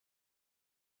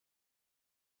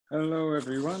Hello,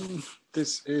 everyone.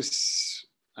 This is,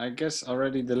 I guess,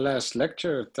 already the last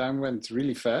lecture. Time went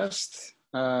really fast.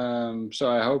 So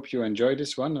I hope you enjoy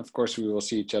this one. Of course, we will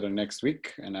see each other next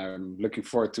week, and I'm looking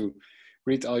forward to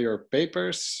read all your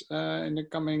papers in the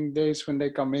coming days when they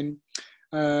come in.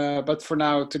 But for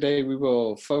now, today we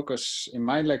will focus in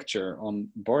my lecture on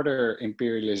border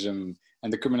imperialism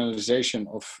and the criminalization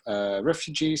of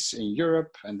refugees in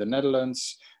Europe and the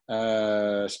Netherlands.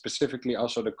 Specifically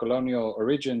also the colonial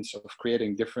origins of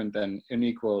creating different and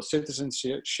unequal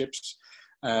citizenships,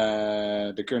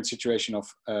 the current situation of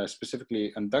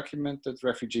specifically undocumented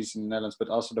refugees in the Netherlands, but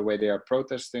also the way they are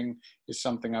protesting is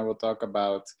something I will talk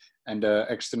about, and the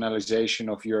externalization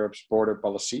of Europe's border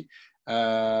policy.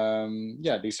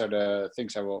 Yeah, these are the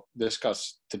things I will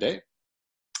discuss today.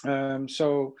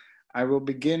 So I will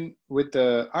begin with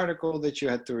the article that you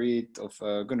had to read of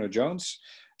Gunnar Jones.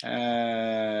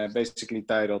 Basically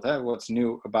titled What's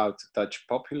New About Dutch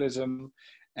Populism.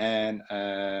 And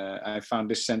I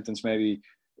found this sentence maybe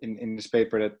in this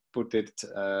paper that put it,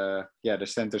 the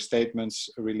center statements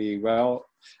really well,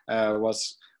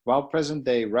 was while present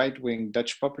day right-wing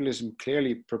Dutch populism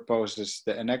clearly proposes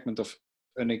the enactment of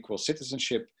unequal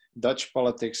citizenship, Dutch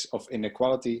politics of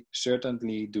inequality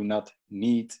certainly do not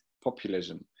need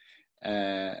populism.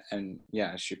 And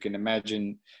yeah, as you can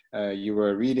imagine, you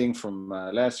were reading from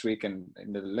last week, and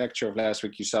in the lecture of last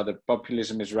week, you saw that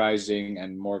populism is rising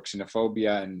and more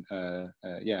xenophobia and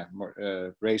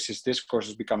more racist discourse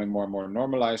is becoming more and more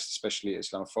normalized, especially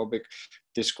Islamophobic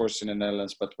discourse in the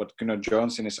Netherlands. But what Gunnar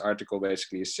Jones in his article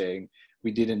basically is saying, we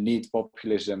didn't need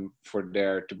populism for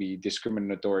there to be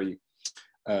discriminatory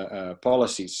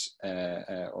policies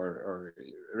or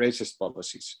racist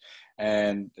policies.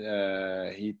 And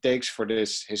he takes for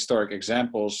this historic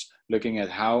examples, looking at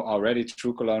how already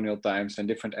through colonial times and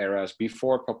different eras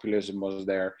before populism was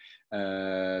there,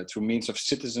 through means of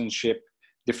citizenship,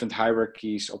 different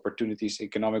hierarchies, opportunities,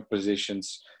 economic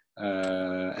positions,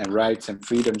 and rights and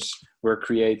freedoms were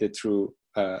created through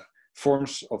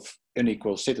forms of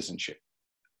unequal citizenship.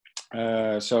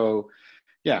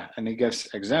 Yeah, and he gives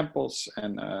examples,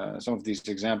 and some of these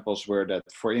examples were that,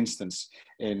 for instance,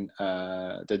 in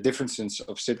the differences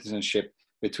of citizenship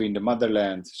between the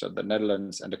motherland, so the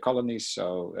Netherlands, and the colonies.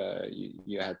 So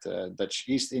you had the Dutch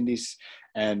East Indies,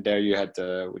 and there you had,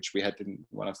 which we had in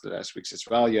one of the last weeks as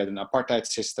well, you had an apartheid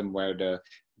system where the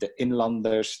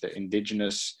inlanders, the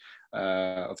indigenous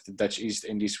of the Dutch East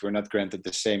Indies were not granted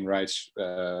the same rights,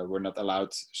 were not allowed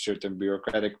certain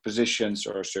bureaucratic positions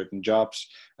or certain jobs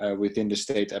within the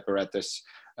state apparatus,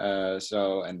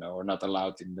 or not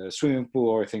allowed in the swimming pool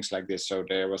or things like this. So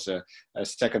there was a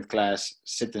second-class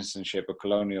citizenship, a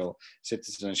colonial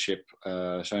citizenship.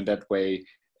 So in that way,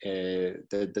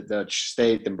 the Dutch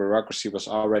state and bureaucracy was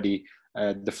already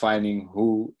defining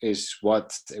who is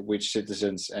what, which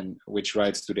citizens, and which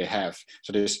rights do they have.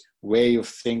 So this way of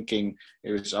thinking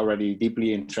is already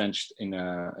deeply entrenched in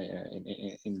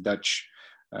Dutch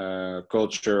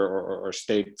culture or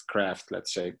statecraft,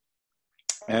 let's say.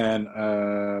 And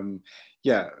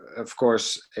yeah, of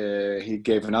course, he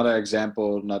gave another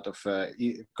example, not of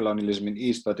colonialism in the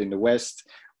East, but in the West,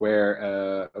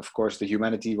 where, of course, the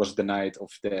humanity was denied of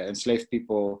the enslaved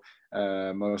people,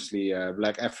 mostly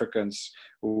Black Africans,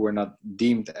 who were not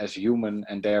deemed as human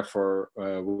and therefore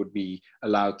would be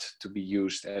allowed to be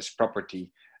used as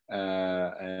property.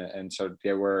 And so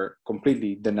they were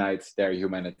completely denied their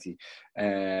humanity.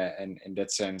 And in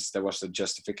that sense, there was a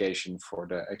justification for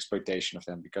the exploitation of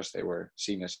them because they were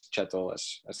seen as chattel,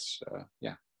 as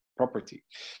property.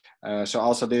 So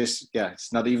also this,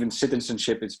 it's not even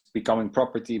citizenship, it's becoming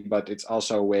property, but it's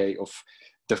also a way of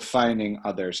defining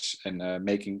others and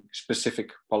making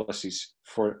specific policies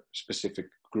for specific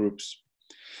groups.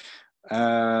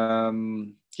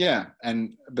 And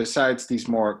besides these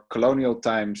more colonial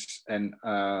times and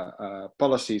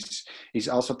policies, he's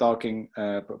also talking,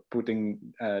 putting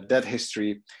that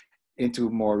history into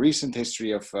more recent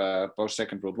history of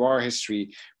post-Second World War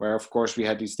history, where of course we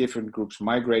had these different groups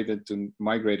migrating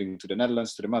to the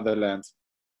Netherlands, to the motherland.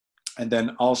 And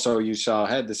then also you saw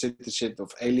the citizenship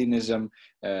of alienism.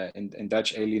 In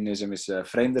Dutch, alienism is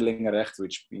vreemdelingenrecht,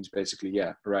 which means basically,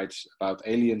 rights about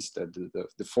aliens,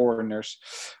 the foreigners.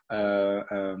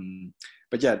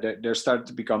 But yeah, there started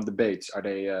to become debates. Are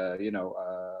they,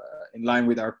 in line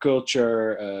with our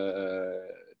culture?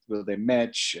 Will they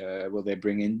match? Will they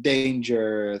bring in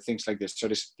danger? Things like this. So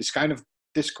this kind of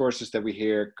discourses that we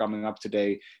hear coming up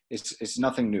today is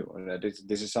nothing new.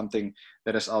 This is something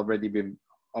that has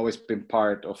always been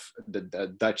part of the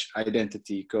Dutch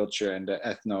identity, culture, and the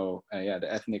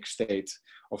ethnic state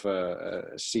of a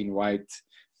seen white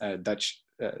Dutch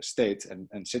state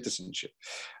and citizenship.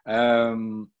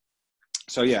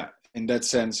 So yeah, in that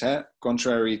sense,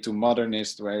 contrary to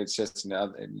modernist, where it says in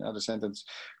the other sentence,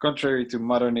 contrary to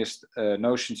modernist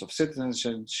notions of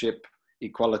citizenship,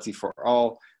 equality for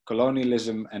all,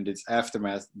 colonialism and its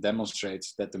aftermath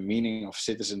demonstrates that the meaning of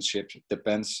citizenship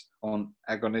depends on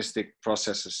agonistic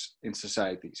processes in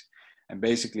societies. And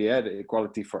basically, the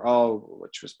equality for all,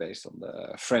 which was based on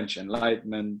the French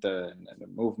Enlightenment and the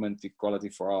movement, equality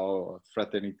for all,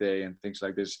 fraternité, and things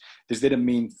like this. This didn't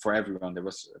mean for everyone. There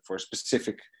was for a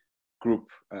specific group,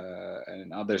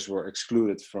 and others were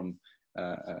excluded from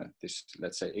this,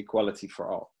 let's say, equality for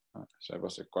all. So it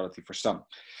was equality for some,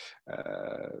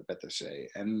 better say.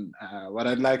 And what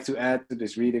I'd like to add to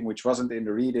this reading, which wasn't in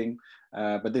the reading,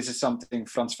 but this is something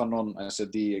Frantz Fanon, as a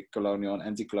decolonial and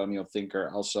anti-colonial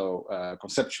thinker, also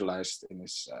conceptualized in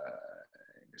his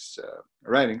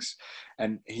writings.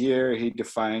 And here he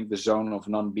defined the zone of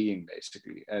non-being,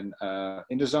 basically. And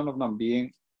in the zone of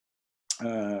non-being,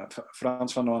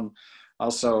 Frantz Fanon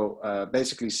also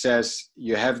basically says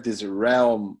you have this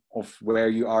realm of where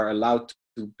you are allowed to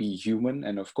be human,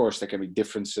 and of course there can be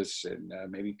differences in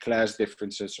maybe class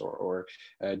differences or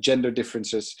gender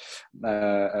differences,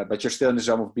 but you're still in the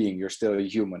zone of being. You're still a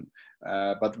human.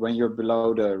 But when you're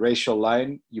below the racial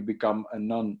line, you become a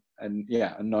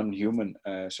non-human.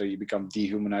 So you become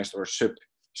dehumanized or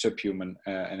subhuman,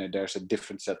 and there's a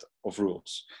different set of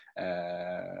rules.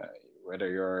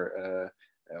 Whether you're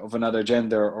of another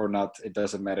gender or not, it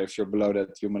doesn't matter. If you're below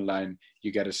that human line,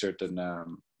 you get a certain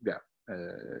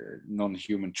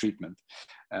non-human treatment.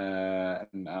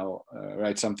 And I'll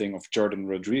write something of Jordan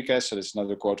Rodriguez. So this is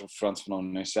another quote of Frantz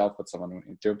Fanon himself, but someone who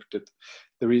interpreted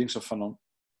the readings of Fanon.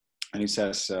 And he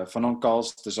says, Fanon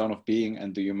calls the zone of being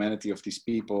and the humanity of these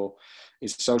people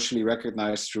is socially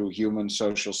recognized through human,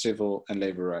 social, civil, and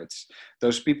labor rights.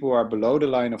 Those people who are below the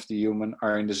line of the human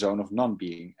are in the zone of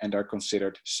non-being and are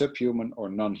considered subhuman or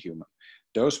non-human.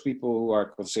 Those people who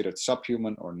are considered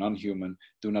subhuman or non-human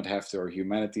do not have their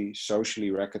humanity socially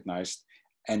recognized,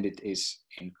 and it is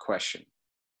in question.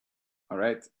 All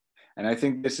right, and I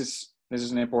think this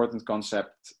is an important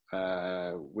concept,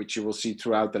 which you will see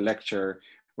throughout the lecture,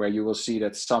 where you will see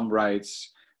that some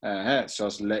rights,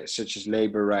 such as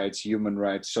labor rights, human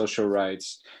rights, social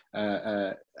rights,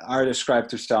 are described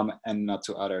to some and not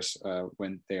to others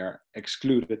when they are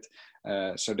excluded.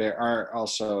 So there are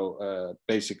also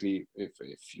basically, if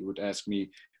you would ask me,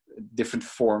 different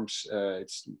forms.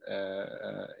 It's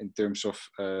in terms of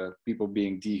people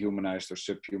being dehumanized or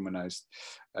subhumanized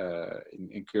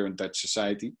in current Dutch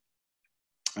society,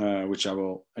 which I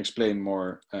will explain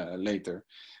more later.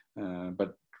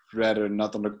 But rather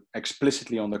not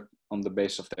explicitly on the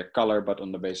basis of their color, but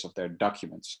on the basis of their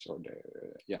documents or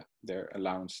their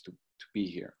allowance to be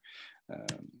here.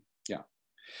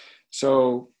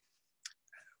 So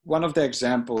one of the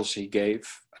examples he gave,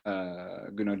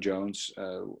 Gunnar Jones,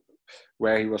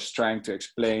 where he was trying to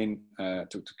explain,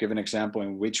 to give an example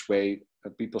in which way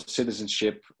people's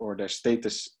citizenship or their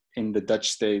status in the Dutch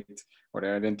state or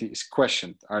their identity is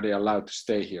questioned. Are they allowed to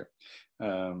stay here?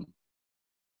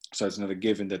 So it's not a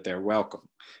given that they're welcome.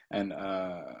 And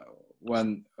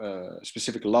one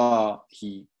specific law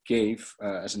he gave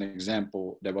as an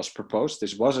example that was proposed.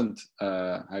 This wasn't,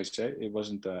 it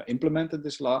wasn't implemented,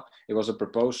 this law. It was a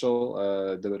proposal.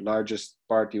 The largest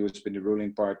party, who's been the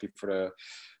ruling party for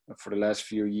the last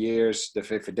few years, the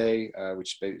VVD,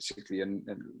 which is basically a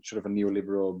sort of a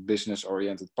neoliberal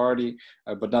business-oriented party,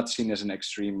 but not seen as an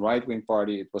extreme right-wing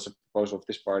party. It was a proposal of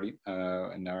this party,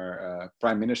 and our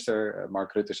Prime Minister,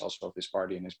 Mark Rutte, is also of this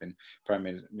party and has been Prime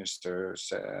Minister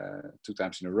 2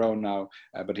 times in a row now,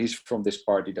 but he's from this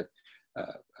party that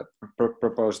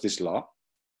proposed this law.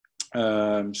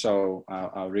 So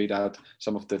I'll read out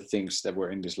some of the things that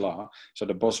were in this law. So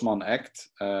the Bosman Act,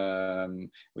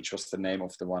 which was the name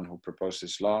of the one who proposed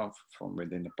this law from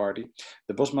within the party.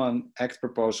 The Bosman Act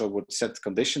proposal would set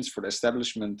conditions for the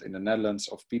establishment in the Netherlands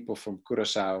of people from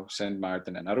Curaçao, Saint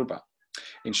Martin and Aruba.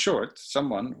 In short,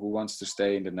 someone who wants to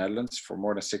stay in the Netherlands for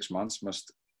more than 6 months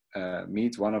must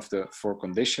meet one of the 4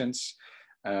 conditions: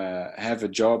 have a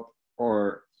job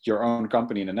or your own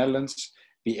company in the Netherlands,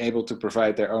 be able to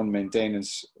provide their own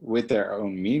maintenance with their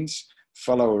own means,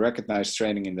 follow recognized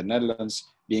training in the Netherlands,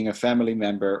 being a family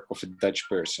member of a Dutch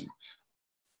person.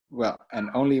 Well,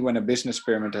 and only when a business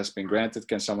permit has been granted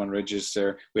can someone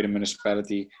register with a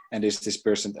municipality, and is this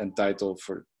person entitled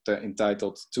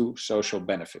to social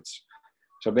benefits.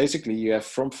 So basically you have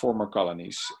from former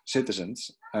colonies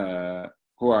citizens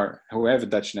who have a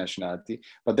Dutch nationality,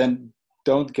 but then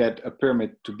don't get a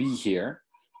permit to be here,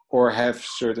 or have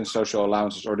certain social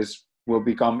allowances, or this will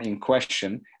become in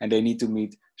question, and they need to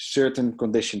meet certain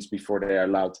conditions before they are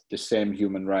allowed the same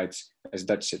human rights as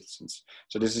Dutch citizens.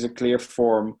 So this is a clear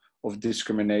form of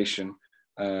discrimination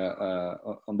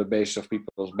on the basis of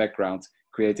people's background,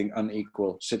 creating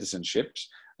unequal citizenships.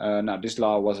 Now, this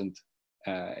law wasn't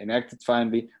enacted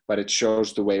finally, but it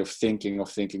shows the way of thinking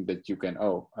that you can,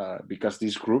 because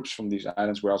these groups from these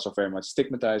islands were also very much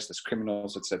stigmatized as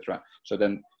criminals, etc. So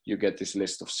then you get this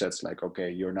list of sets like,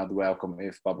 okay, you're not welcome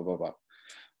if blah blah blah blah.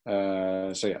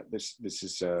 So yeah, this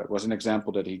is was an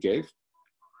example that he gave,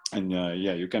 and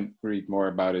yeah, you can read more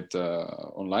about it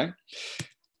online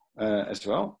as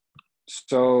well.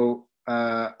 So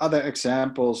other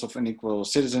examples of unequal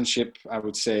citizenship, I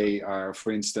would say, are,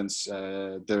 for instance,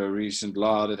 the recent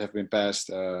law that have been passed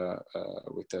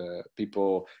with the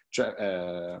people,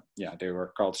 they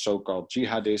were called so-called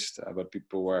jihadists, but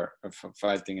people were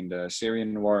fighting in the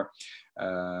Syrian war,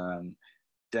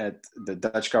 that the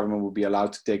Dutch government would be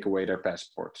allowed to take away their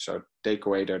passport. So take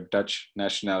away their Dutch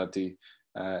nationality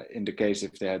in the case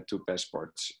if they had two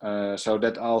passports. So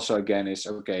that also, again, is,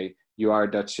 okay, you are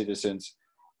Dutch citizens,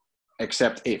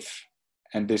 except if,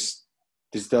 and this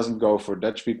doesn't go for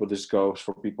Dutch people, this goes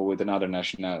for people with another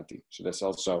nationality. So that's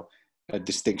also a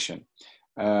distinction.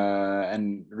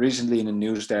 And recently in the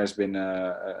news, there's been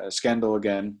a scandal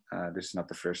again. This is not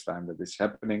the first time that this is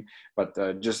happening, but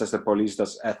just as the police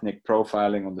does ethnic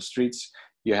profiling on the streets,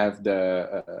 you have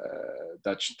the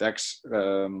Dutch tax,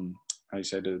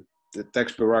 the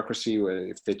tax bureaucracy, where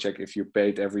if they check if you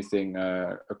paid everything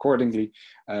accordingly,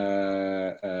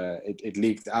 it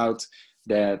leaked out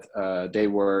that they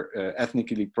were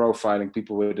ethnically profiling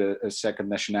people with a second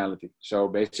nationality. So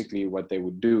basically what they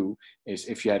would do is,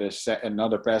 if you had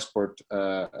another passport,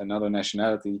 another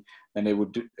nationality, then they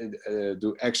would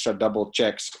do extra double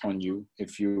checks on you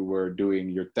if you were doing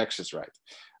your taxes right.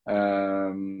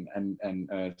 And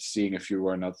seeing if you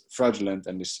were not fraudulent.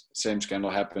 And this same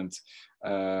scandal happened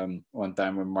one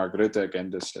time when Mark Rutte, again,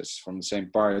 this is from the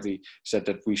same party, said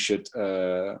that we should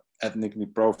ethnically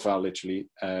profile literally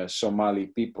Somali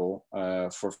people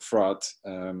for fraud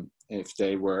if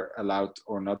they were allowed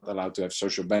or not allowed to have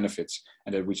social benefits,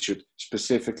 and that we should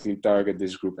specifically target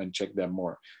this group and check them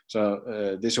more.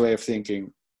 So this way of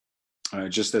thinking,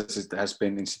 just as it has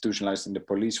been institutionalized in the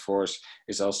police force,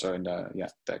 is also in the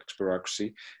tax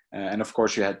bureaucracy. And of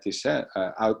course you had this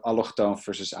allochthone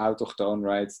versus autochthone,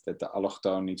 right? That the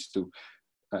allochthone needs to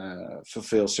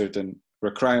fulfill certain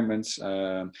requirements.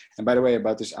 And by the way,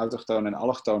 about this autochthone and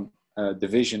allochthone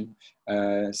division,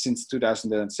 since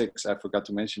 2006, I forgot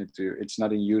to mention it to you, it's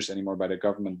not in use anymore by the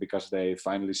government, because they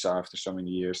finally saw after so many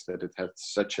years that it had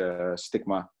such a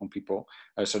stigma on people.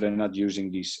 So they're not using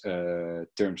these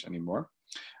terms anymore,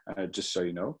 just so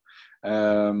you know.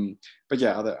 But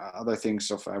yeah, other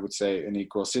things of, I would say,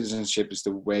 unequal citizenship is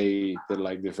the way,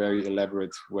 the very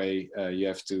elaborate way you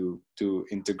have to do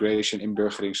integration,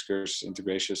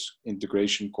 inburgeringscursus,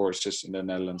 integration courses in the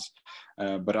Netherlands.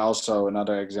 But also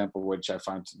another example which I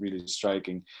found really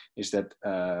striking is that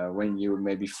when you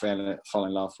maybe fall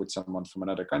in love with someone from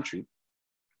another country,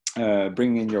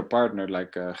 bringing in your partner,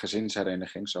 like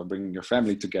gezinshereniging, so bringing your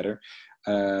family together,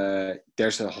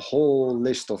 there's a whole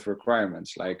list of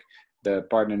requirements, like the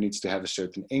partner needs to have a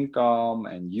certain income,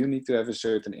 and you need to have a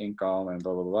certain income, and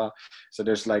blah, blah, blah. So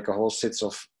there's like a whole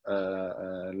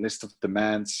list of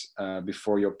demands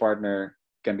before your partner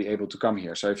can be able to come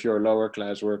here. So if you're a lower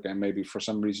class worker and maybe for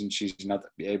some reason she's not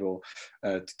be able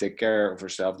to take care of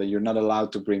herself, then you're not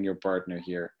allowed to bring your partner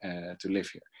here to live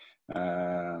here.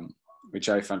 Which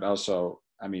I found also,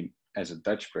 I mean, as a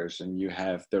Dutch person, you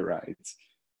have the right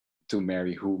to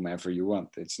marry whomever you want.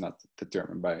 It's not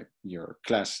determined by your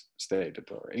class status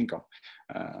or income.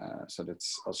 So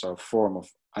that's also a form of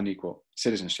unequal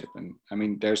citizenship. And I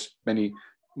mean, there's many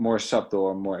more subtle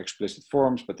or more explicit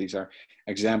forms, but these are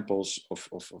examples of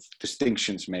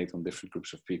distinctions made on different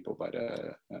groups of people by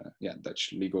the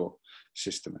Dutch legal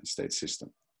system and state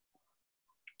system.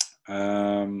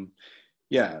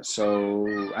 So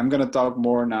I'm going to talk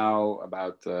more now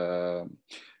about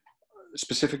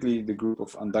specifically the group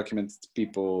of undocumented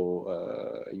people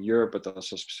in Europe, but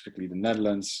also specifically the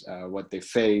Netherlands, what they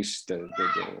face, and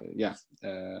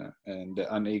the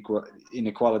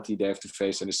inequality they have to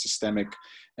face, and the systemic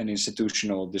and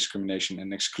institutional discrimination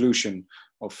and exclusion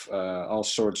of all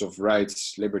sorts of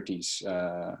rights, liberties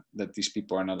that these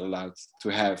people are not allowed to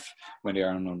have when they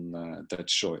are on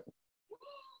Dutch soil.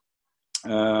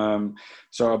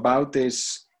 So about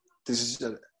this is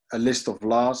a list of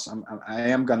laws. I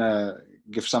am gonna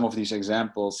give some of these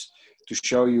examples to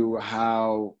show you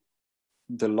how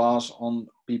the laws on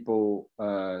people,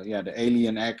 the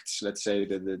Alien Acts, let's say,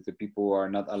 the people who are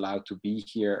not allowed to be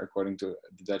here according to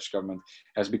the Dutch government,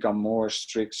 has become more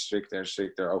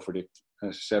stricter over the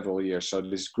several years. So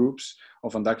these groups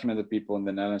of undocumented people in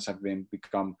the Netherlands have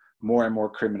become more and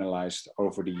more criminalized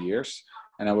over the years.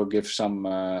 And I will give some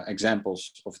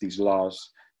examples of these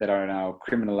laws that are now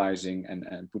criminalizing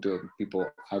and put people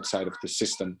outside of the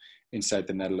system inside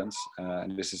the Netherlands.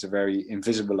 And this is a very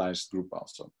invisibilized group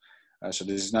also. So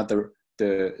this is not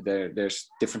there's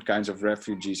different kinds of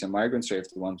refugees and migrants. So you have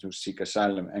the ones who seek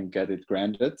asylum and get it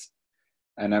granted.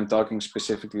 And I'm talking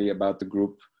specifically about the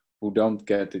group who don't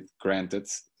get it granted,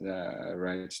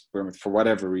 right, permit for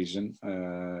whatever reason.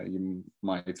 You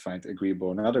might find agreeable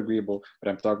or not agreeable, but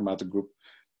I'm talking about the group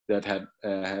that had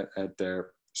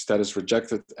their status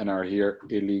rejected and are here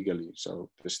illegally. So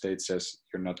the state says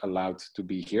you're not allowed to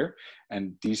be here.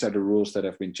 And these are the rules that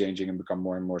have been changing and become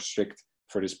more and more strict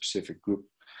for this specific group.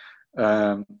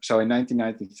 So in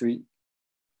 1993,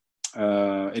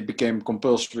 it became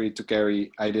compulsory to carry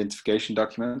identification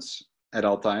documents at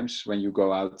all times when you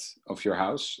go out of your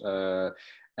house.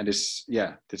 And this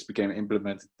became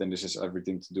implemented, and this has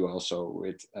everything to do also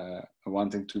with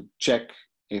wanting to check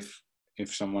if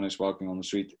someone is walking on the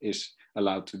street is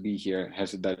allowed to be here,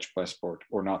 has a Dutch passport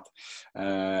or not.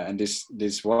 And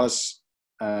this was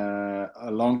a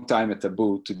long time a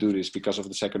taboo to do this because of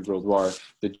the Second World War.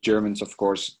 The Germans, of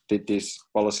course, did these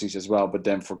policies as well, but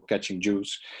then for catching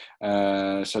Jews.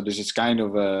 So this is kind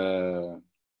of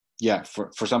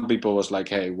for some people it was like,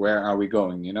 hey, where are we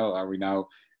going? You know, are we now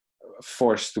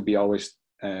forced to be always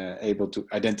able to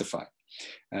identify?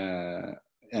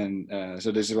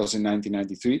 So this was in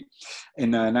 1993.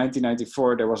 In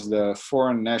 1994, there was the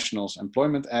Foreign Nationals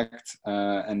Employment Act.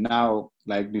 And now,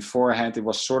 like beforehand, it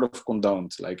was sort of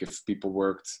condoned. Like if people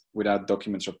worked without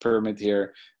documents or permit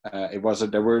here,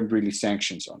 there weren't really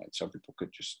sanctions on it. So people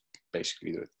could just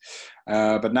basically do it.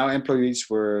 But now employees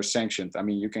were sanctioned. I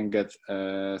mean, you can get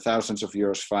thousands of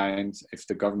euros fined if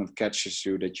the government catches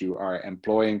you that you are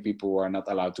employing people who are not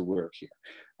allowed to work here.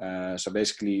 So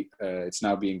basically, it's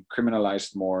now being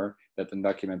criminalized more that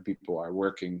undocumented people are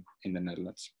working in the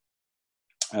Netherlands.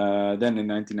 Then in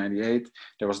 1998,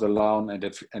 there was the Law on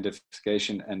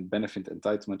Identification and Benefit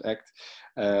Entitlement Act.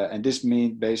 And this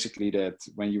meant basically that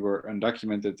when you were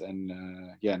undocumented and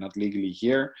not legally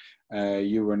here,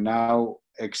 you were now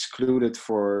excluded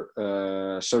for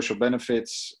social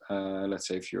benefits, let's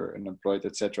say if you're unemployed,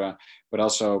 etc., but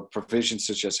also provisions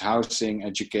such as housing,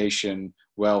 education,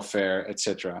 welfare,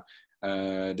 etc.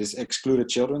 This excluded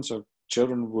children, so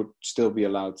children would still be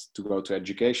allowed to go to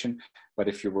education, but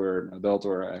if you were an adult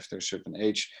or after a certain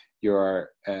age, you are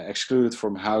excluded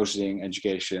from housing,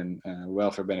 education,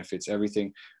 welfare benefits,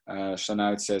 everything. So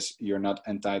now it says you're not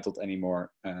entitled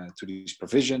anymore to these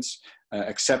provisions,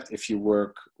 except if you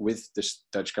work with the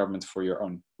Dutch government for your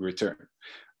own return.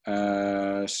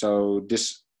 So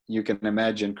this, you can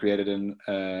imagine, created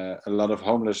a lot of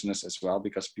homelessness as well,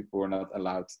 because people were not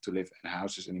allowed to live in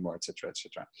houses anymore, etc.,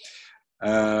 etc.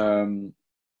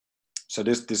 So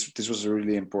this was a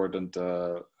really important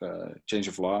change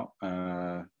of law.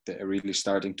 They're really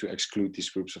starting to exclude these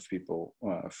groups of people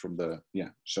from the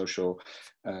social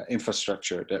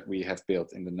infrastructure that we have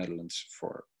built in the Netherlands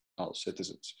for all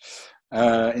citizens.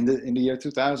 In the year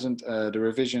 2000,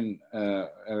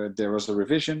 there was a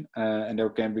revision, and there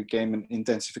became an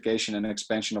intensification and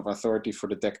expansion of authority for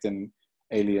detecting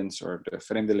aliens or the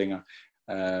vreemdelingen.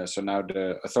 So now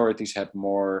the authorities had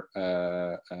more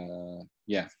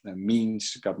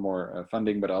means, got more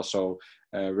funding, but also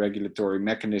regulatory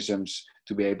mechanisms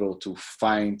to be able to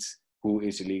find who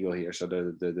is illegal here. So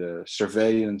the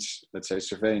surveillance, let's say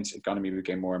surveillance economy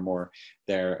became more and more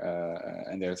there,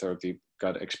 and their authority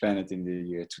got expanded in the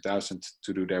year 2000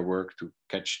 to do their work to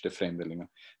catch the vreemdelingen,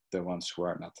 the ones who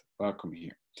are not welcome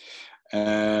here.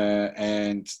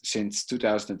 And since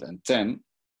 2010,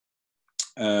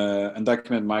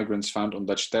 undocumented migrants found on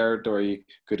Dutch territory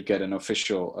could get an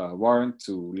official warrant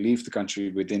to leave the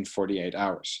country within 48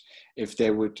 hours. If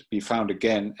they would be found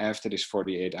again after this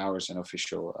 48 hours, an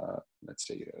official,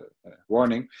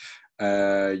 warning,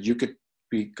 you could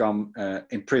become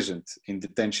imprisoned in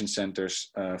detention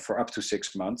centers for up to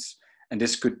 6 months. And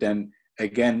this could then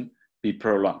again be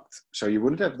prolonged. So you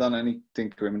wouldn't have done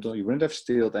anything criminal, you wouldn't have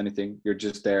stolen anything, you're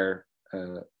just there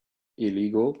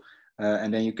illegal.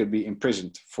 And then you could be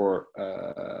imprisoned for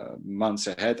months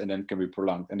ahead, and then can be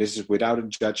prolonged. And this is without a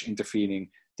judge intervening.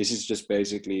 This is just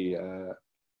basically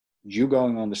you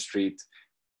going on the street,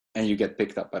 and you get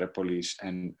picked up by the police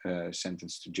and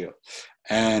sentenced to jail.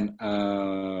 And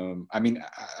I mean,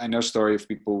 I know a story of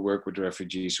people who work with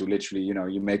refugees who literally, you know,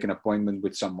 you make an appointment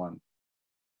with someone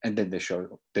and then they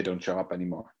don't show up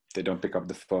anymore. They don't pick up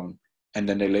the phone, and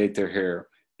then they later hear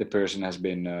the person has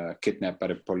been kidnapped by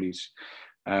the police.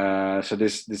 So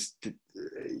this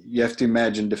you have to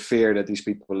imagine the fear that these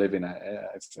people live in.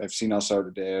 I've seen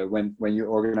also when you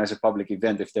organize a public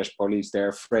event, if there's police, they're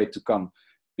afraid to come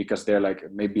because they're like,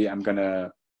 maybe I'm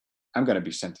gonna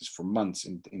be sentenced for months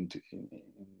in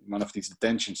one of these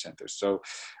detention centers. So,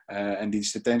 and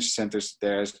these detention centers,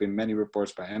 there has been many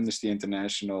reports by Amnesty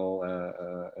International,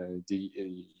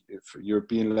 the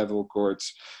European level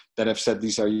courts that have said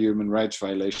these are human rights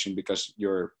violations because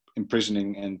you're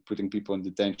imprisoning and putting people in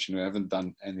detention who haven't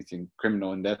done anything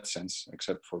criminal in that sense,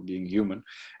 except for being human.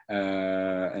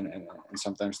 And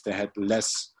sometimes they had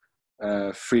less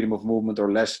freedom of movement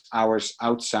or less hours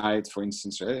outside. For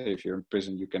instance, if you're in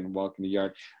prison, you can walk in the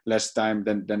yard, less time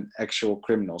than actual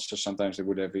criminals. So sometimes they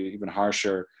would have even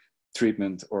harsher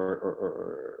treatment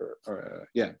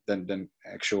than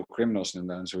actual criminals in the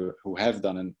Netherlands who have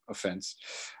done an offense.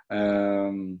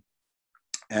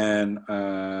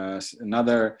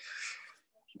 Another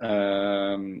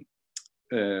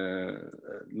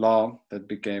law that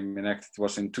became enacted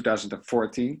was in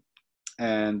 2014.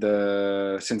 And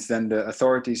since then, the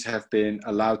authorities have been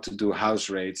allowed to do house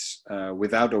raids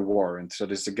without a warrant. So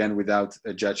this is again without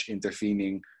a judge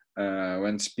intervening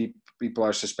when people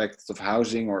are suspected of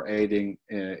housing or aiding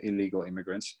illegal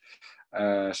immigrants.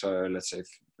 So let's say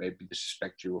maybe they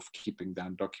suspect you of keeping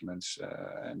down documents,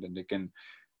 and then they can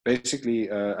basically,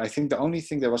 I think the only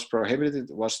thing that was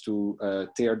prohibited was to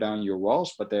tear down your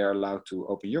walls, but they are allowed to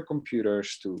open your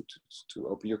computers, to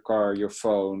open your car, your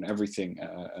phone, everything,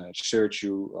 search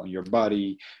you on your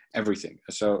body, everything.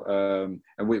 So,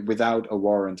 and without a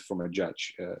warrant from a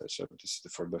judge. So this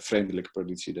is for the vreemdelijke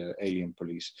politie, the alien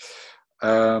police.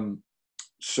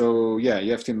 So yeah,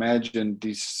 you have to imagine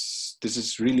this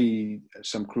is really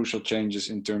some crucial changes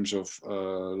in terms of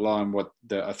law and what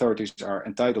the authorities are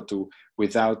entitled to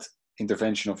without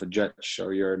intervention of a judge. So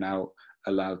you're now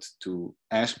allowed to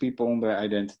ask people on their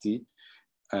identity,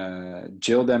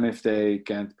 jail them if they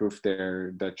can't prove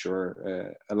that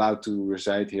you're allowed to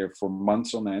reside here for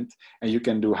months on end, and you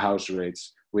can do house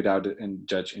raids without a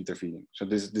judge intervening. So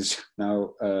this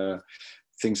now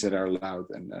things that are allowed,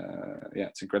 and yeah,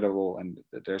 it's incredible. And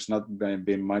there's not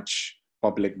been much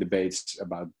public debates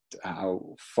about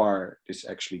how far this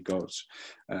actually goes.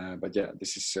 But yeah,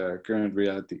 this is current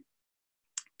reality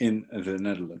in the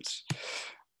Netherlands.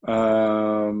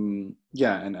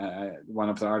 Yeah, and one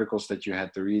of the articles that you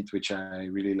had to read, which I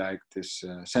really liked, this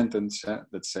sentence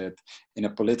that said, in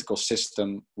a political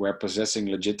system where possessing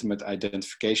legitimate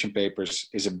identification papers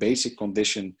is a basic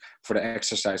condition for the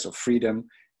exercise of freedom,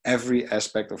 every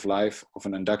aspect of life of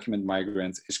an undocumented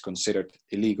migrant is considered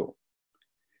illegal.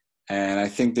 And I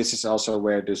think this is also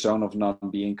where the zone of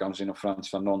non-being comes in of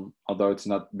Frans Fanon. Although it's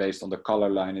not based on the color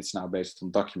line, it's now based on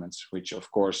documents, which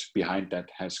of course behind that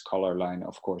has color line,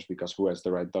 of course, because who has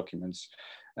the right documents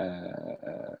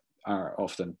are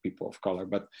often people of color.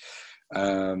 But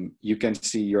you can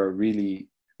see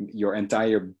your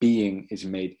entire being is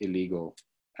made illegal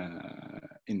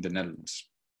in the Netherlands.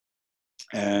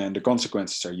 And the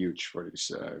consequences are huge for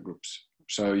these groups.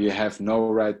 So you have no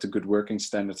right to good working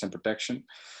standards and protection.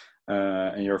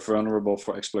 And you're vulnerable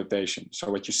for exploitation. So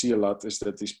what you see a lot is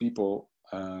that these people,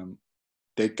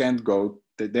 they can't go,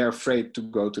 they're afraid to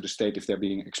go to the state if they're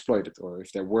being exploited, or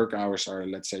if their work hours are,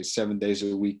 let's say, 7 days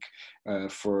a week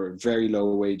for very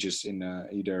low wages in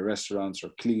either restaurants or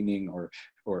cleaning, or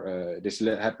this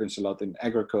happens a lot in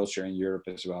agriculture in Europe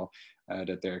as well,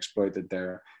 that they're exploited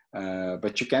there.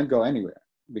 But you can't go anywhere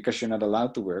because you're not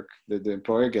allowed to work. The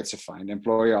employer gets a fine. The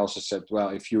employer also said, well,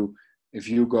 if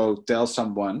you go tell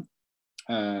someone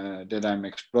that I'm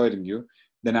exploiting you,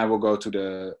 then I will go to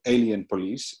the alien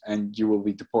police and you will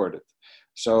be deported.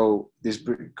 So this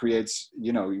creates,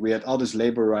 we had all these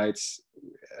labor rights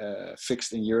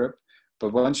fixed in Europe,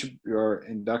 but once you're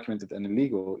undocumented and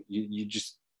illegal, you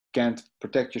just can't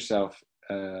protect yourself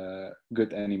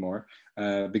good anymore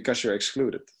because you're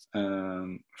excluded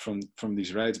from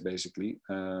these rights, basically.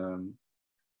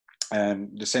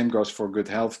 And the same goes for good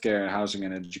healthcare, housing,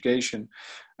 and education.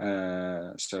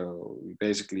 So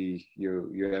basically,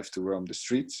 you have to roam the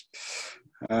streets,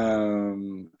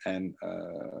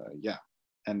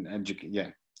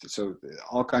 So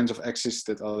all kinds of access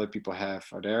that other people have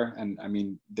are there, and I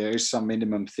mean there is some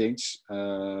minimum things.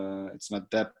 It's not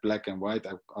that black and white.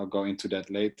 I'll go into that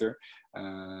later.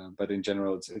 But in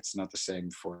general, it's not the same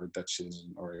for a Dutch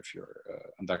citizen or if you're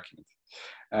undocumented.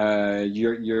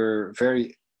 You're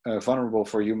very vulnerable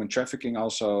for human trafficking,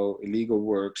 also illegal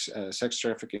works, sex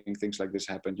trafficking, things like this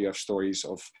happen. You have stories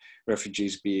of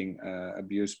refugees being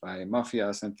abused by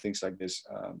mafias and things like this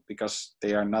because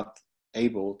they are not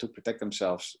able to protect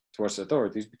themselves towards the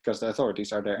authorities because the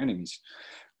authorities are their enemies.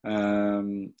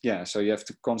 So you have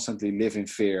to constantly live in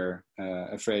fear,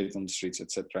 afraid on the streets,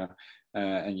 etc.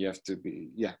 And you have to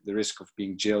be, the risk of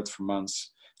being jailed for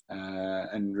months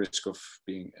and risk of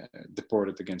being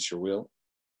deported against your will.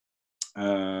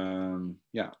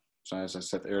 So as I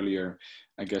said earlier,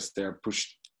 I guess they're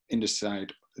pushed in the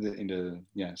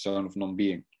zone of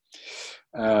non-being.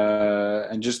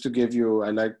 And just to give you,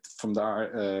 I liked from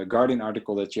the Guardian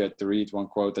article that you had to read one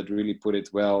quote that really put it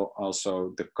well,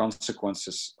 also the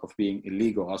consequences of being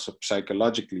illegal, also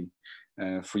psychologically,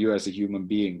 for you as a human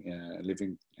being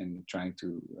living and trying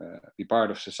to be part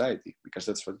of society, because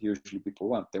that's what usually people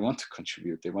want. They want to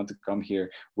contribute, they want to come here,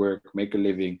 work, make a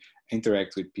living,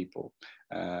 interact with people,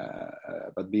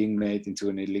 but being made into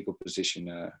an illegal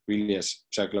position really has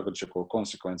psychological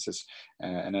consequences.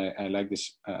 And I like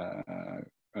this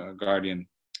Guardian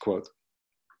quote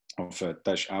of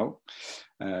Tash Au,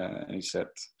 and he said,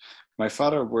 "My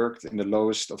father worked in the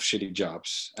lowest of shitty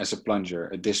jobs, as a plunger,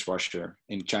 a dishwasher,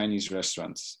 in Chinese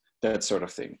restaurants, that sort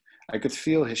of thing. I could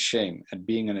feel his shame at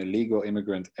being an illegal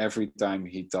immigrant every time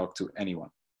he talked to anyone.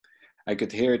 I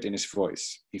could hear it in his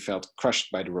voice. He felt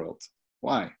crushed by the world.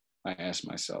 Why? I asked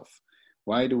myself.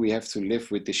 Why do we have to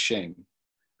live with this shame?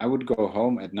 I would go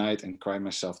home at night and cry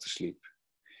myself to sleep.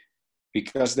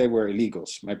 Because they were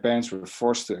illegals, my parents were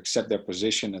forced to accept their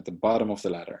position at the bottom of the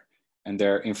ladder, and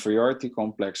their inferiority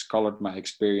complex colored my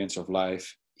experience of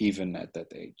life even at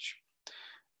that age."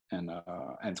 And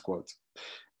end quote.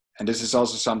 And this is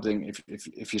also something,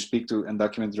 if you speak to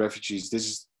undocumented refugees, this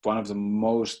is one of the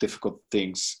most difficult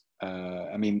things.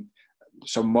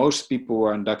 So most people who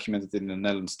are undocumented in the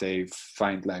Netherlands, they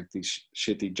find like these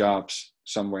shitty jobs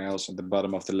somewhere else at the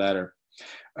bottom of the ladder.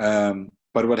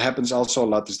 But what happens also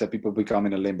a lot is that people become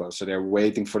in a limbo. So they're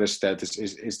waiting for the status,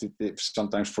 is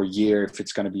sometimes for a year, if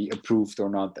it's going to be approved or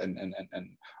not,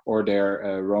 or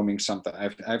they're roaming something.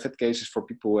 I've had cases for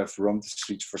people who have roamed the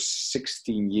streets for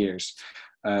 16 years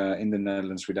in the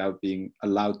Netherlands without being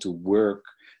allowed to work,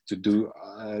 to do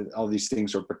all these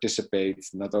things or participate,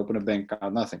 not open a bank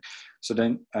account, nothing. So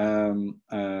then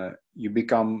you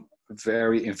become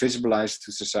very invisibilized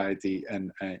to society,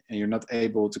 and you're not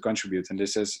able to contribute. And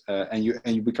this is and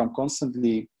you become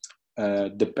constantly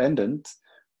dependent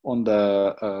on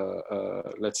the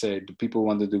let's say the people who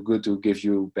want to do good to give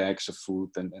you bags of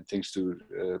food and things to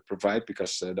provide,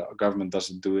 because the government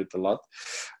doesn't do it a lot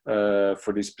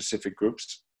for these specific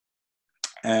groups.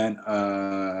 And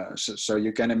so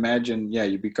you can imagine,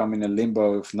 you become in a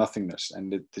limbo of nothingness,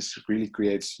 and this really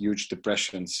creates huge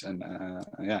depressions and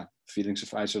feelings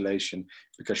of isolation,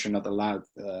 because you're not allowed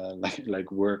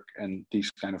like work and these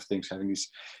kind of things. Having these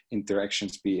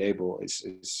interactions be able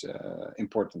is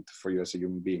important for you as a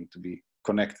human being, to be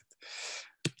connected,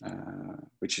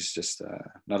 which is just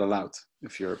not allowed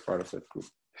if you're a part of that group.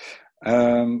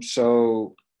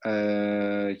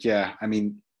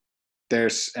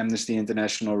 There's Amnesty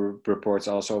International reports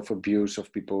also of abuse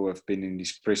of people who have been in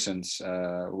these prisons,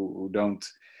 who don't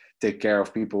take care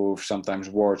of people with sometimes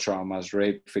war traumas,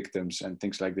 rape victims, and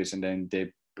things like this, and then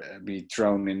they be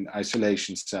thrown in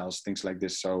isolation cells, things like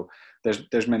this. So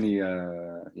there's many,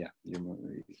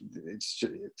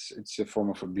 it's a form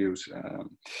of abuse,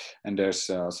 and there's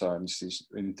also these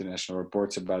international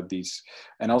reports about these,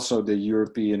 and also the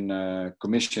European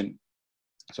Commission.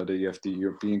 So you have the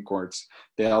European courts.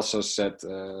 They also said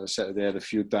they had a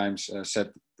few times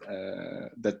said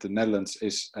that the Netherlands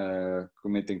is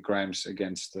committing crimes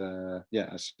against,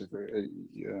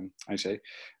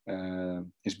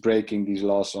 is breaking these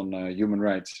laws on human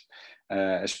rights,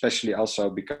 especially also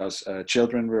because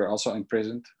children were also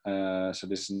imprisoned. So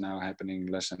this is now happening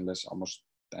less and less, almost,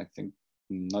 I think,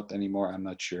 not anymore, I'm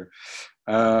not sure.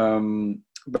 I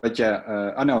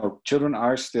know children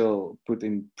are still put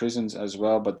in prisons as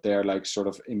well, but they're like sort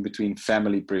of in between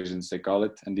family prisons, they call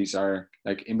it. And these are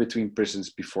like in between prisons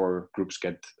before groups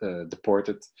get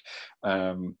deported.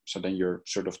 So then you're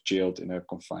sort of jailed in a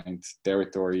confined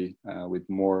territory with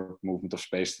more movement of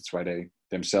space. That's why they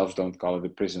themselves don't call it a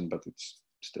prison, but it's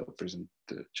still a prison.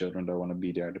 The children don't want to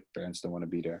be there, the parents don't want to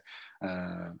be there,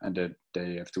 and that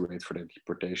they have to wait for their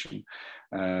deportation.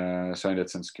 So in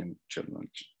that sense, can children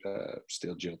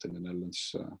still jailed in the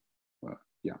Netherlands?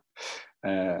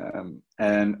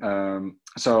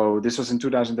 So this was in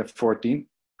 2014.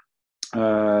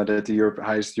 that the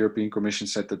highest European Commission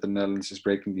said that the Netherlands is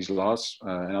breaking these laws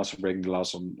and also breaking the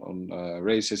laws on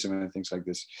racism and things like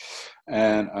this.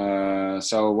 And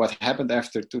so what happened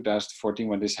after 2014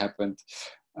 when this happened,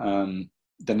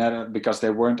 the Netherlands, because they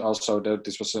weren't also,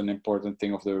 this was an important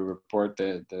thing of the report,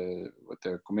 what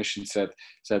the Commission said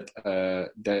that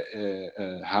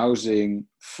housing,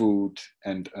 food,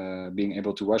 and being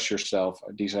able to wash yourself,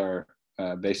 these are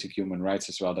basic human rights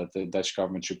as well, that the Dutch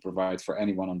government should provide for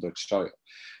anyone on Dutch soil.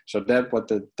 So that what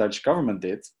the Dutch government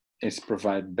did is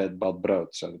provide bed, bath, brood.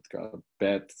 So it got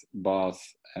bed, bath,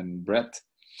 and bread.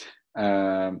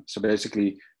 So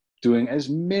basically doing as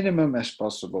minimum as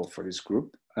possible for this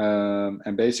group.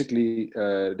 And basically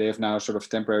they have now sort of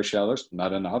temporary shelters,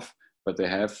 not enough, but they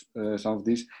have some of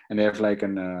these, and they have like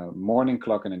a morning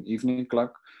clock and an evening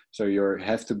clock. So you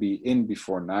have to be in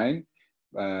before 9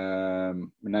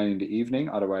 in the evening,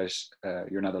 otherwise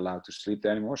you're not allowed to sleep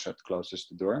there anymore, so it closes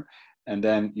the door. And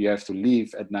then you have to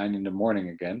leave at 9 in the morning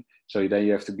again, so then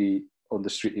you have to be on the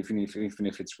street, even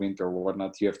if it's winter or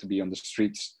whatnot, you have to be on the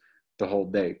streets the whole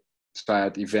day. So I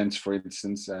had events, for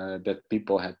instance, that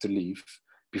people had to leave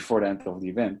before the end of the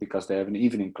event because they have an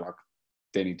evening clock,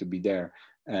 they need to be there.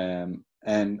 And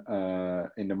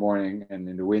in the morning and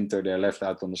in the winter they're left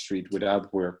out on the street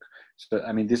without work. So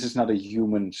I mean, this is not a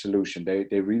human solution.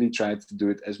 They really tried to do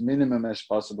it as minimum as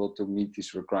possible to meet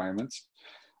these requirements.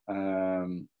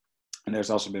 And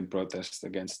there's also been protests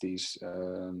against these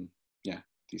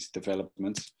these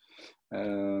developments.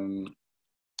 And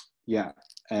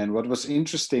what was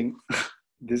interesting,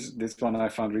 this one I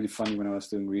found really funny when I was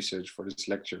doing research for this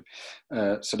lecture.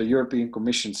 So the European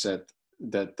Commission said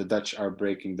that the Dutch are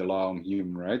breaking the law on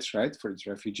human rights, right, for its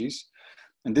refugees.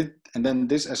 And then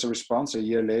this, as a response, a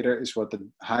year later, is what the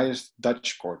highest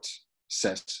Dutch court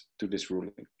says to this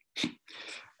ruling.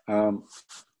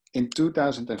 In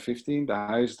 2015, the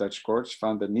highest Dutch courts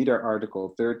found that neither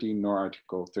Article 13 nor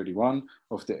Article 31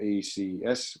 of the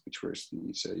AECS, which were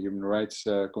these human rights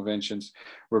conventions,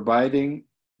 were binding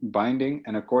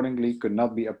and accordingly could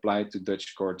not be applied to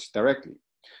Dutch courts directly.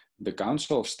 The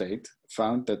Council of State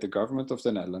found that the government of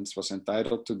the Netherlands was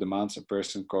entitled to demand a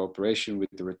person cooperation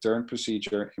with the return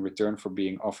procedure in return for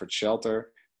being offered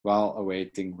shelter while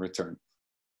awaiting return.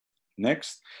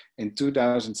 Next, in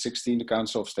 2016, the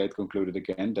Council of State concluded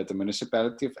again that the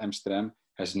municipality of Amsterdam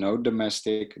has no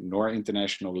domestic nor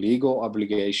international legal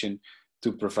obligation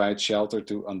to provide shelter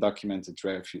to undocumented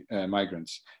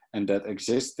migrants, and that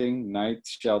existing night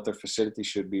shelter facilities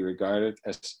should be regarded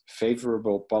as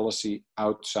favorable policy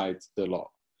outside the law.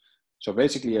 So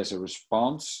basically, as a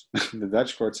response, the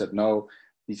Dutch court said, no,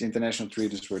 these international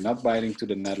treaties were not binding to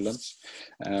the Netherlands.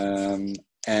 The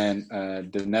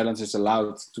Netherlands is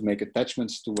allowed to make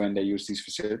attachments to when they use these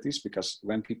facilities, because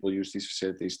when people use these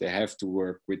facilities, they have to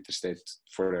work with the state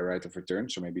for their right of return.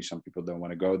 So maybe some people don't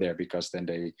want to go there because then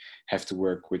they have to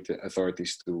work with the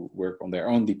authorities to work on their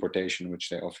own deportation, which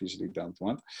they obviously don't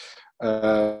want.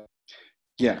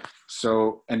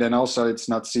 So, and then also it's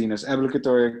not seen as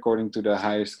obligatory according to the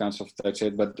highest council of Dutch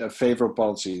State, but a favorable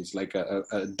policy is like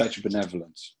a Dutch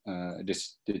benevolence.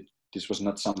 This was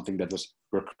not something that was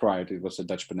required, it was a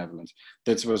Dutch benevolence.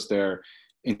 That was their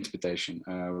interpretation,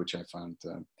 which I found,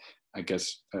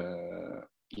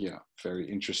 very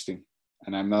interesting.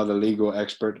 And I'm not a legal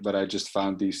expert, but I just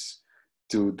found these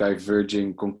two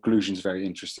diverging conclusions very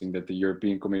interesting, that the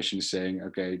European Commission is saying,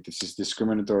 okay, this is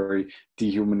discriminatory,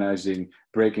 dehumanizing,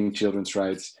 breaking children's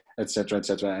rights, etc.,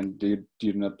 and do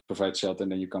not provide shelter,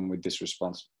 and then you come with this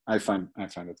response. I find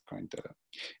it quite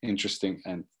interesting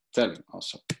and telling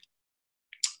also.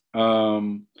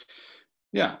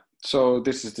 So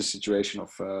this is the situation of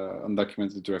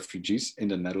undocumented refugees in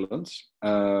the Netherlands.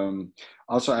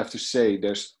 Also, I have to say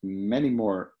there's many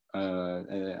more.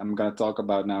 I'm going to talk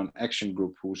about now an action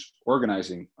group who's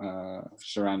organizing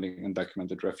surrounding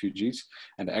undocumented refugees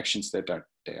and the actions that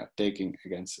they are taking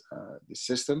against this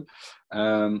system.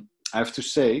 I have to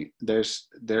say there's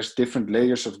different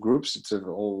layers of groups. It's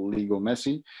all legal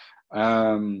messy.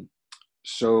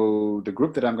 So the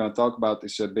group that I'm going to talk about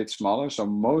is a bit smaller. So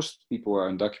most people who are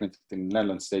undocumented in the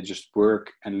Netherlands, they just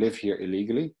work and live here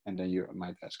illegally. And then you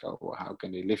might ask, oh, well, how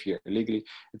can they live here illegally?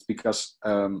 It's because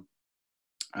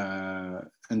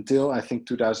until I think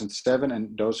 2007,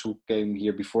 and those who came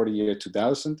here before the year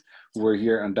 2000, who were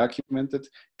here undocumented,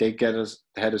 they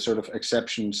had a sort of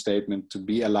exception statement to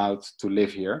be allowed to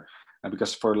live here.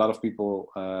 Because for a lot of people,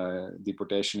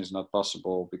 deportation is not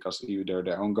possible because either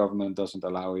their own government doesn't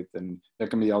allow it, and there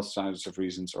can be all kinds of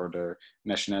reasons, or their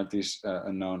nationality is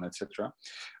unknown, etc.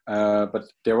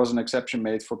 But there was an exception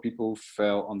made for people who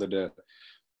fell under the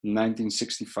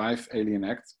 1965 Alien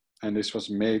Act, and this was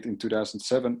made in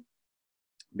 2007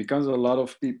 because a lot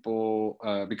of people,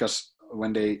 because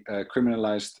when they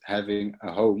criminalized having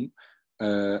a home,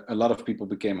 a lot of people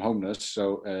became homeless.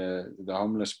 So the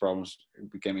homeless problems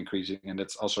became increasing, and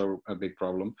that's also a big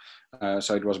problem.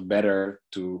 So it was better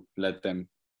to let them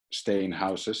stay in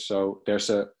houses. So there's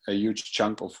a huge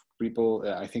chunk of people,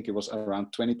 I think it was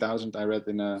around 20,000 I read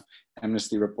in a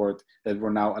Amnesty report, that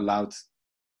were now allowed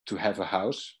to have a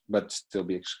house, but still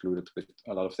be excluded with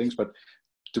a lot of things, but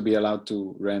to be allowed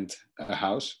to rent a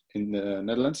house in the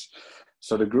Netherlands.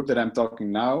 So the group that I'm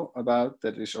talking now about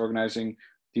that is organizing,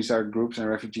 these are groups and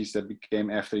refugees that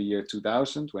became after the year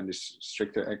 2000, when this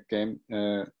stricter act came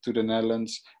to the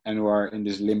Netherlands, and who are in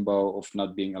this limbo of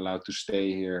not being allowed to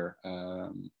stay here,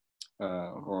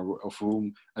 or of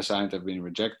whom assigned have been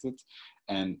rejected.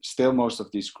 And still most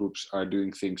of these groups are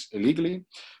doing things illegally.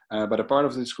 But a part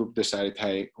of this group decided,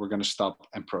 hey, we're going to stop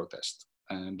and protest.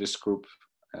 And this group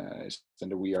is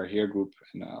the We Are Here group,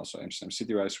 and also Amsterdam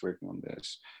City Rise working on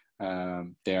this.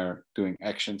 They're doing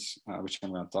actions, which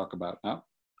I'm going to talk about now.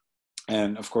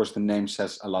 And of course, the name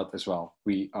says a lot as well.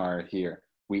 We are here.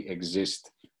 We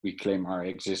exist. We claim our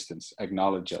existence.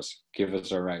 Acknowledge us. Give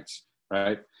us our rights.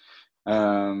 Right?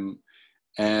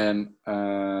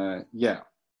 Yeah.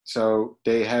 So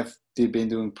they've been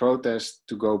doing protests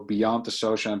to go beyond the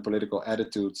social and political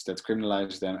attitudes that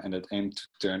criminalize them and that aim to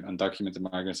turn undocumented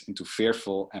migrants into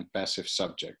fearful and passive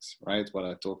subjects, right? What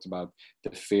I talked about,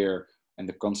 the fear and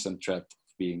the constant threat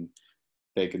of being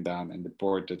taken down and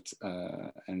deported,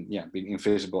 and yeah, being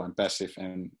invisible and passive,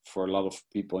 and for a lot of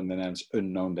people in the Netherlands,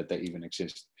 unknown that they even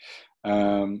exist.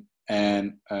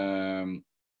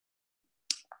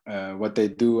 What they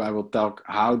do, I will talk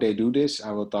how they do this.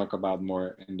 I will talk about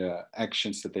more in the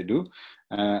actions that they do.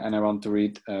 And I want to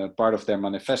read part of their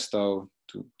manifesto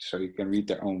so you can read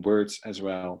their own words as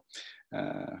well.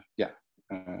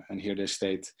 And here they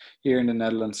state, here in the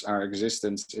Netherlands, our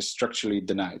existence is structurally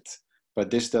denied. But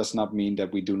this does not mean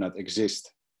that we do not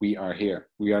exist. We are here.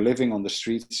 We are living on the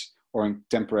streets or in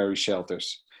temporary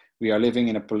shelters. We are living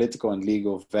in a political and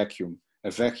legal vacuum,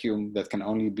 a vacuum that can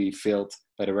only be filled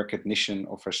by the recognition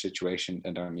of our situation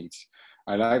and our needs.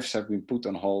 Our lives have been put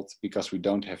on hold because we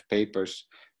don't have papers,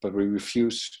 but we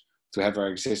refuse to have our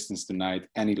existence denied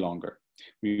any longer.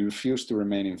 We refuse to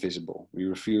remain invisible. We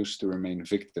refuse to remain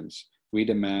victims. We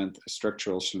demand a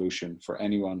structural solution for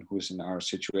anyone who is in our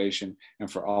situation and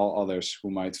for all others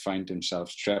who might find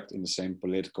themselves trapped in the same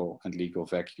political and legal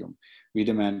vacuum. We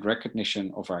demand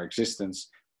recognition of our existence.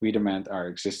 We demand our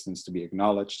existence to be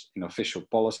acknowledged in official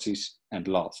policies and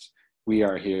laws. We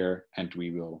are here and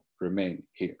we will remain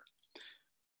here.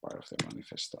 Part of their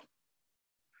manifesto.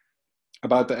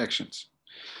 About the actions.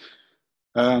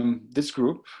 This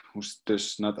group, who's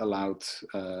thus not allowed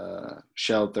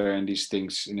shelter and these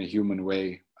things in a human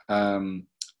way,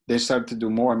 they started to do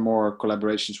more and more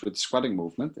collaborations with the squatting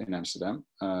movement in Amsterdam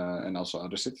and also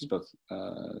other cities, but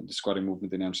the squatting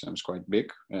movement in Amsterdam is quite big.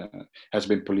 Has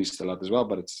been policed a lot as well,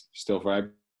 but it's still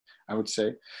vibrant, I would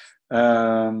say.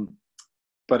 So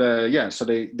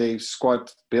they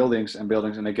squat buildings and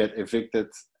they get evicted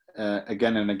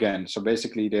again and again. So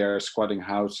basically they are squatting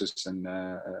houses and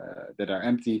that are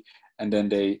empty, and then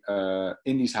they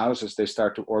in these houses they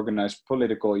start to organize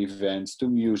political events, do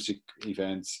music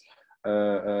events,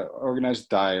 organize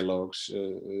dialogues,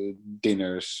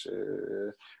 dinners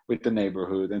with the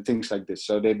neighborhood and things like this.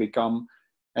 So they become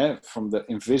from the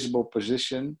invisible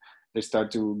position, they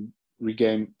start to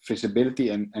regain visibility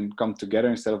and come together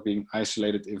instead of being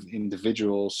isolated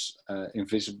individuals,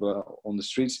 invisible on the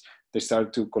streets. They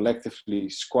started to collectively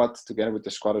squat together with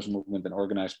the squatters movement and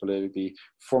organize politically,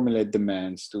 formulate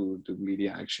demands to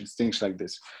media actions, things like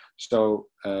this. So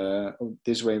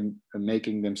this way,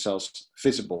 making themselves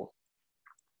visible.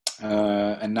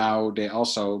 And now they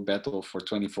also battle for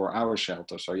 24-hour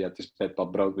shelter. So you had this bed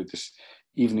but brood with this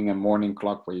evening and morning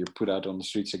clock where you're put out on the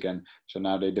streets again. So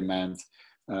now they demand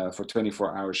for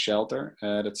 24-hour shelter.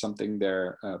 That's something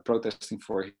they're protesting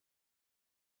for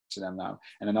to them now.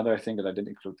 And another thing that I didn't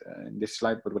include in this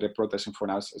slide, but what they're protesting for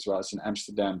now as well as an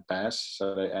Amsterdam pass.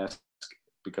 So they ask,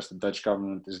 because the Dutch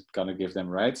government is going to give them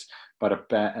rights,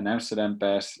 but an Amsterdam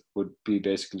pass would be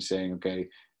basically saying, okay,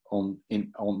 on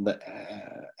the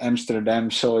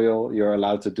Amsterdam soil, you're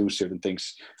allowed to do certain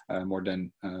things more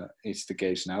than it's the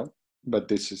case now. But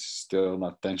this is still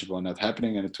not tangible and not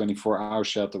happening. And a 24-hour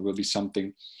shelter will be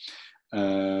something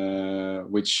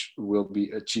which will be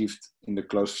achieved in the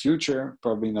close future,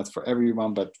 probably not for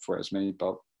everyone, but for as many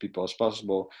people as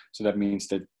possible. So that means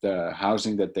that the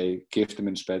housing that they give the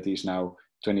municipality is now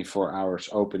 24 hours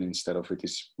open instead of with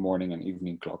this morning and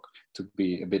evening clock, to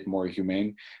be a bit more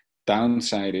humane.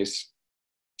 Downside is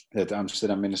that the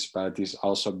Amsterdam municipality is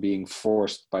also being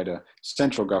forced by the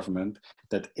central government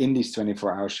that in these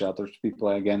 24-hour shelters, people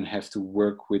again have to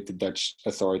work with the Dutch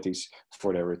authorities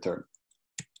for their return.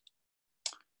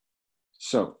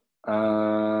 So,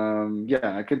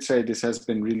 yeah, I could say this has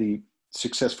been really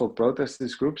successful protest,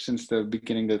 this group, since the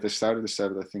beginning that they started. They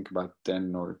started, I think, about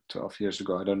 10 or 12 years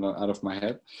ago. I don't know out of my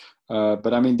head.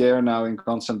 But I mean, they are now in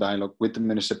constant dialogue with the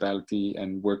municipality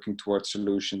and working towards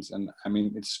solutions. And I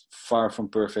mean, it's far from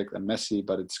perfect and messy,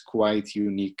 but it's quite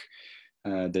unique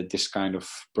that this kind of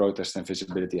protest and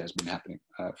visibility has been happening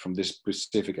from this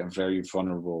specific and very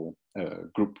vulnerable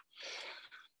group.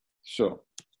 So,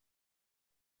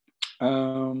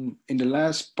 in the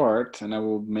last part, and I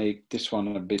will make this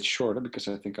one a bit shorter because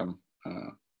I think I'm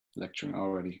lecturing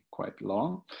already quite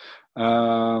long.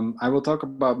 I will talk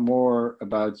about more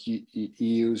about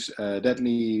EU's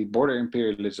deadly border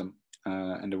imperialism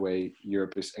and the way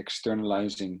Europe is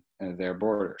externalizing their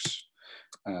borders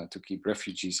to keep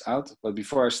refugees out. But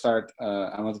before I start,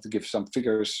 I wanted to give some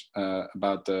figures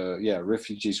about the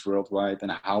refugees worldwide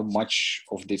and how much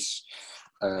of this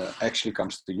actually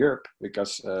comes to Europe,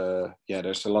 because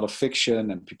there's a lot of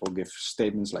fiction and people give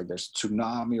statements like there's a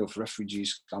tsunami of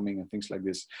refugees coming and things like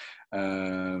this.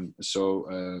 So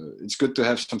it's good to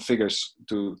have some figures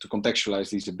to contextualize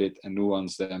these a bit and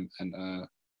nuance them and to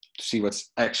see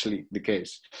what's actually the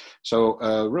case. So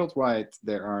worldwide,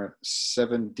 there are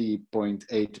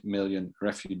 70.8 million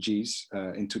refugees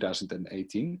in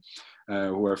 2018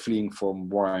 who are fleeing from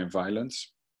war and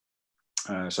violence.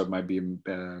 So it might be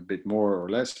a bit more or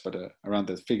less, but around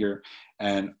that figure.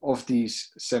 And of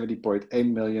these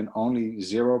 70.8 million, only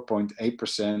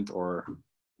 0.8% or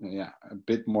a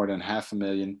bit more than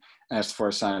 500,000 asked for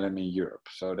asylum in Europe.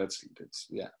 So that's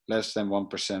less than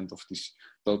 1% of these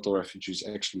total refugees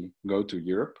actually go to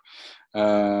Europe.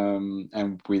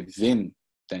 And within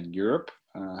then Europe,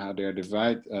 how they're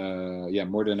divided,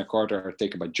 more than a quarter are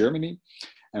taken by Germany.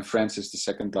 And France is the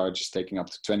second largest, taking up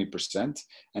to 20%.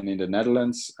 And in the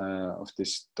Netherlands, of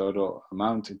this total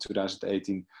amount in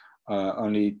 2018,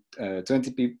 only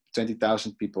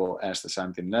 20,000 people asked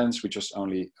asylum in the Netherlands, which was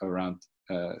only around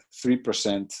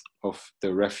 3% of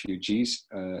the refugees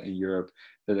in Europe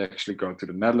that actually go to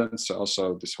the Netherlands. So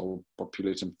also this whole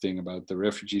populism thing about the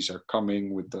refugees are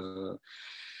coming with the,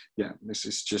 this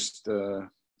is just a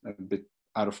bit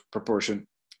out of proportion.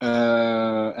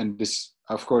 And this,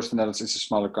 of course, the Netherlands is a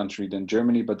smaller country than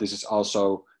Germany, but this is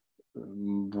also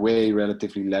way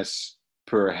relatively less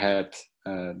per head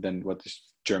than what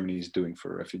Germany is doing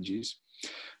for refugees.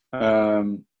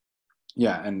 And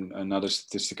another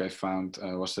statistic I found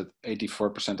was that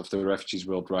 84% of the refugees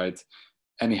worldwide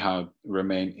anyhow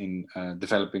remain in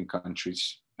developing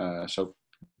countries. So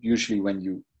usually when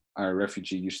you are a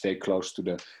refugee, you stay close to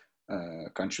the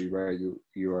country where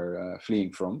you are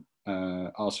fleeing from.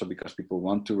 Also because people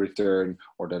want to return,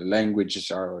 or the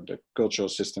languages are, or the cultural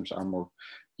systems are more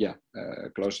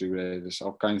closely related. There's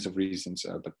all kinds of reasons,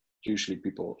 but usually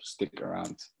people stick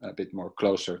around a bit more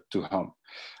closer to home.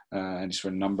 And these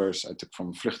were numbers I took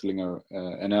from Vluchtelingen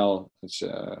NL. It's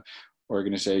an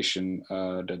organization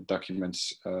that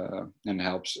documents and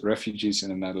helps refugees in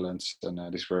the Netherlands, and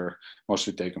these were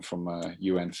mostly taken from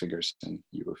UN figures and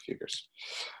EU figures.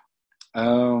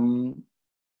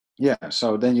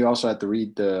 So then you also had to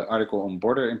read the article on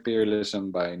Border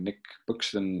Imperialism by Nick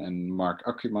Buxton and Mark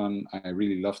Ackerman. I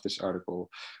really love this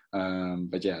article.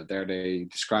 There they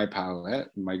describe how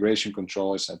migration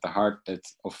control is at the heart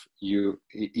of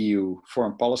EU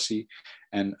foreign policy.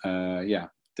 And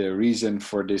the reason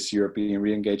for this European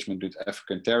re-engagement with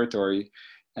African territory,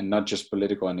 and not just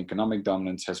political and economic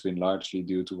dominance, has been largely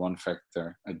due to one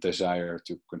factor: a desire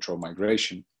to control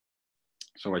migration.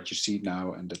 So what you see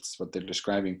now, and that's what they're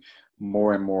describing,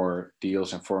 more and more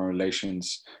deals and foreign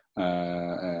relations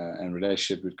and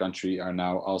relationship with country are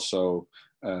now also,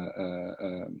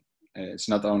 it's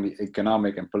not only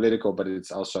economic and political, but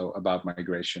it's also about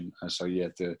migration. So you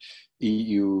had the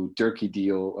EU-Turkey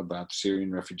deal about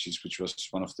Syrian refugees, which was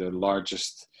one of the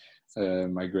largest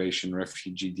migration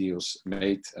refugee deals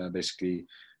made, basically,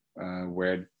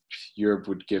 where Europe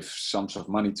would give sums of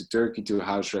money to Turkey to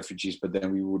house refugees, but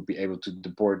then we would be able to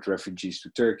deport refugees to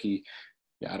Turkey.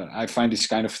 I find these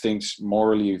kind of things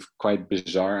morally quite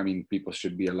bizarre. I mean, people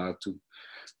should be allowed to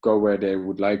go where they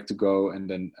would like to go, and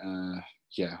then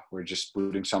we're just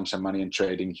putting some money and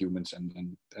trading humans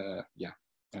and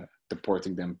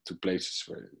deporting them to places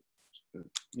where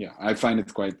I find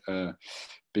it quite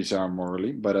bizarre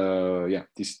morally, but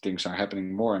these things are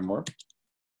happening more and more.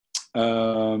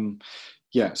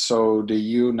 Yeah, so the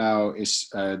EU now is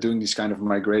doing these kind of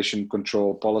migration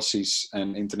control policies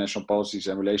and international policies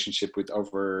and relationship with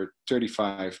over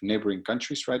 35 neighboring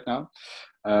countries right now.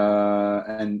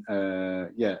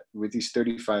 Yeah, with these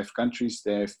 35 countries,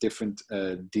 they have different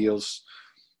deals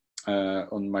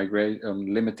on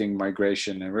limiting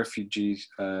migration and refugees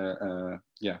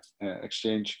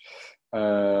exchange.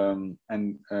 Some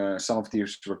of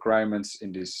these requirements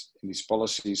in these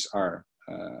policies are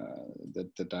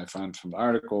that I found from the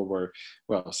article were,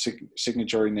 well,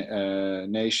 signatory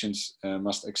nations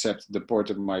must accept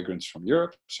deported migrants from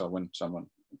Europe. So when someone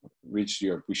reaches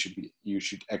Europe, you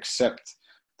should accept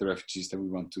the refugees that we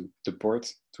want to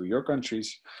deport to your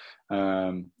countries.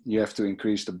 You have to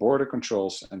increase the border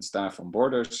controls and staff on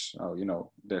borders.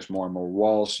 There's more and more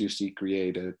walls you see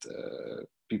created,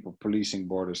 people policing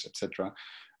borders, etc.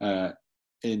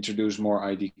 Introduce more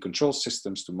ID control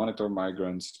systems to monitor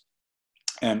migrants,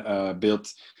 and build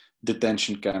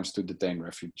detention camps to detain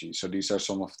refugees. So these are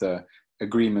some of the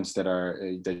agreements that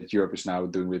Europe is now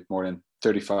doing with more than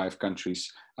 35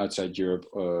 countries outside Europe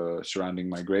surrounding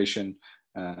migration.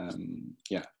 And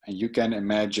you can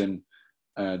imagine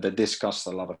that this costs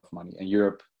a lot of money, and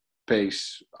Europe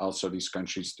pays also these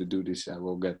countries to do this.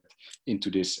 We'll get into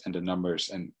this and the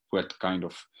numbers and what kind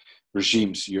of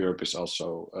regimes Europe is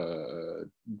also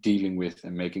dealing with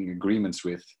and making agreements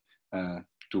with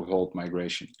to hold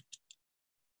migration.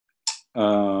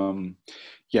 And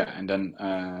then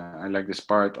I like this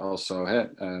part also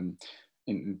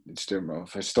in terms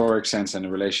of historic sense and the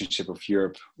relationship of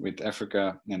Europe with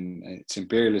Africa and its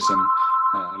imperialism.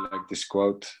 I like this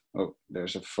quote. Oh,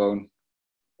 there's a phone.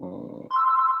 1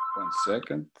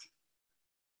 second.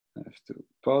 I have to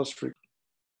pause.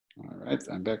 All right,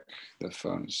 I'm back. The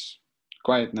phone is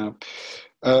quiet now.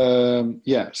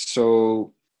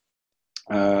 So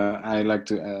I like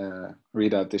to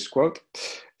read out this quote.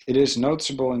 It is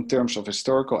noticeable in terms of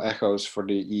historical echoes for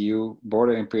the EU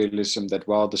border imperialism that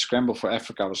while the scramble for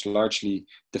Africa was largely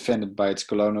defended by its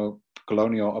colonial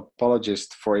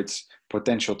apologists for its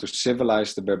potential to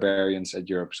civilize the barbarians at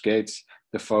Europe's gates,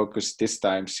 the focus this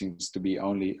time seems to be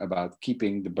only about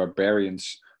keeping the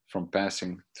barbarians from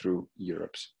passing through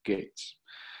Europe's gates.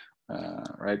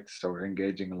 Right, so we're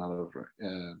engaging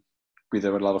with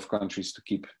a lot of countries to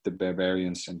keep the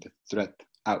barbarians and the threat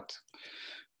out.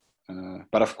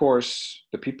 But of course,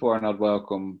 the people are not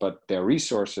welcome, but their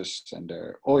resources and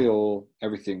their oil,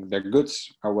 everything, their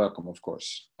goods are welcome, of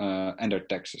course, and their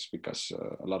taxes, because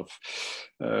a lot of,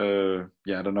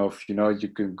 I don't know if you know it, you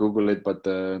can Google it, but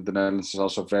the Netherlands is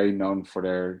also very known for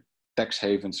their tax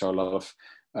havens. So a lot of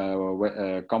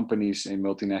companies and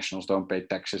multinationals don't pay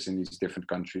taxes in these different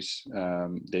countries.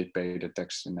 They pay the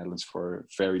tax in the Netherlands for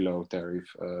very low tariff,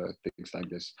 things like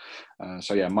this.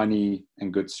 Money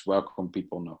and goods welcome,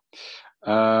 people know.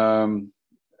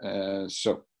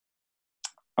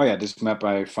 This map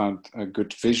I found a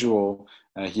good visual.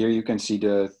 Here you can see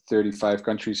the 35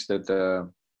 countries that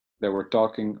we're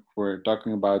talking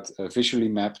about visually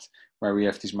mapped, where we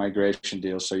have these migration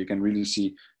deals. So you can really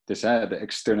see this, the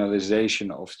externalization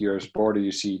of Europe's border.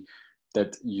 You see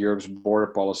that Europe's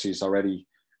border policy is already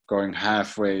going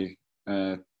halfway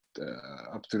up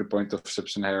to the point of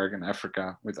sub-Saharan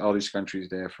Africa with all these countries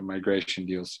there for migration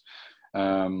deals.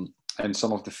 And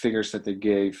some of the figures that they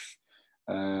gave,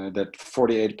 that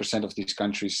 48% of these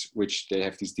countries which they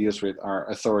have these deals with are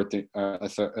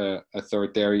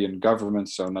authoritarian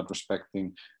governments, so not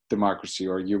respecting democracy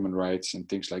or human rights and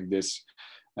things like this.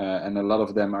 And a lot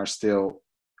of them are still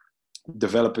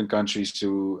developing countries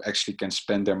who actually can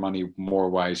spend their money more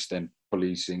wise than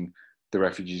policing the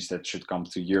refugees that should come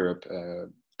to Europe,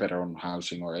 better on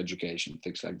housing or education,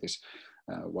 things like this.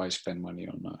 Why spend money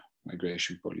on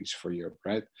migration police for Europe,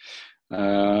 right?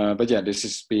 This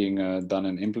is being done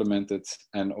and implemented.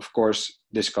 And of course,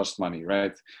 this costs money,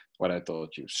 right? What I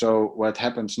told you. So what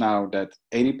happens now that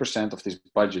 80% of this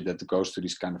budget that goes to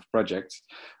these kind of projects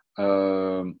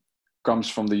comes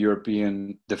from the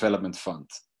European Development Fund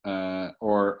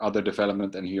or other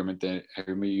development and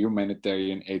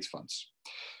humanitarian aid funds.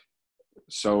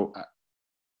 So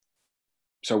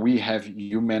we have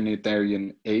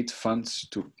humanitarian aid funds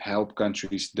to help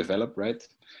countries develop, right?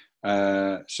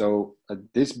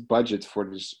 This budget for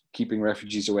this keeping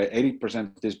refugees away,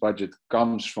 80% of this budget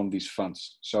comes from these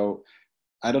funds. So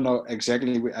I don't know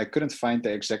exactly, I couldn't find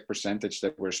the exact percentage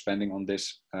that we're spending on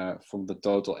this from the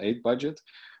total aid budget,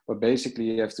 but basically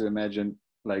you have to imagine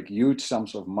like huge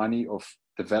sums of money, of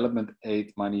development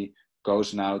aid money,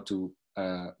 goes now to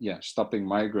stopping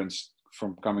migrants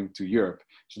from coming to Europe.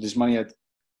 So this money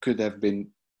could have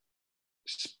been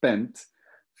spent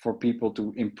for people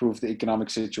to improve the economic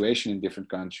situation in different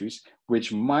countries,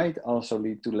 which might also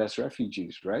lead to less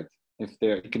refugees, right? If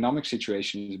their economic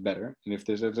situation is better and if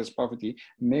there's less poverty,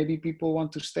 maybe people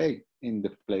want to stay in the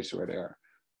place where they are.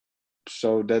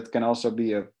 So that can also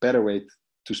be a better way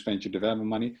to spend your development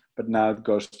money, but now it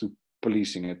goes to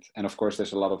policing it. And of course,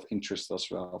 there's a lot of interest as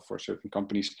well for certain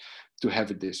companies to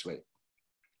have it this way.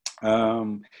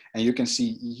 And you can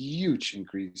see huge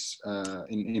increase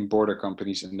in border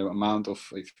companies and the amount of,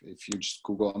 if you just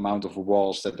Google amount of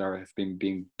walls that have been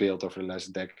being built over the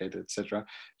last decade, etc.,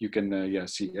 you can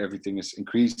see everything is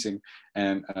increasing.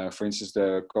 And for instance,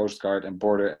 the Coast Guard and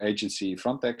Border Agency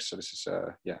Frontex, so this is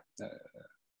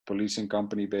policing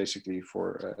company basically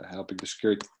for helping to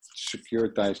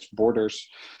securitize borders.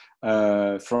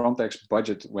 Frontex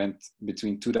budget went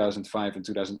between 2005 and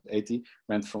 2080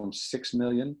 went from 6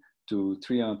 million to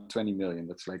 320 million.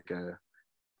 That's like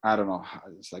I don't know.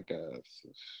 It's like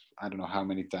I don't know how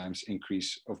many times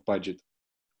increase of budget.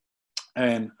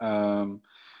 And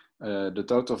the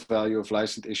total value of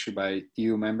license issued by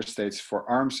EU member states for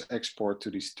arms export to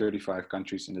these 35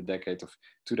 countries in the decade of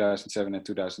 2007 and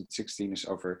 2016 is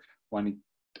over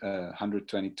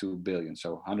 122 billion.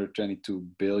 So 122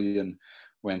 billion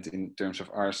went in terms of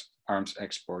arms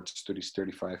exports to these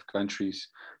 35 countries.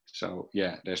 So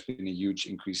yeah, there's been a huge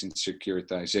increase in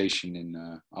securitization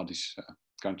in all these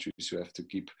countries who have to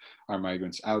keep our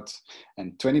migrants out.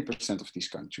 And 20% of these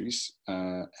countries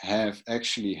have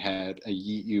actually had a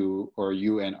EU or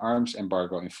UN arms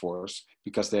embargo in force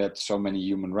because they had so many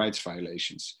human rights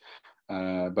violations.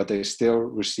 But they still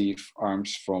receive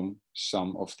arms from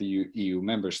some of the EU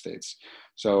member states.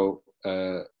 So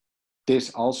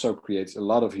this also creates a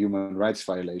lot of human rights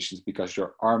violations because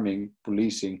you're arming,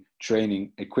 policing,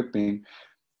 training, equipping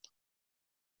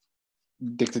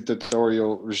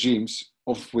dictatorial regimes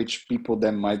of which people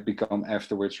then might become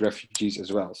afterwards refugees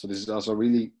as well. So this is also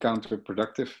really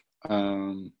counterproductive,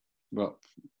 well,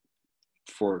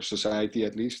 for society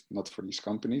at least, not for these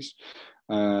companies.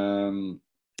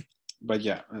 But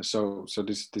yeah, so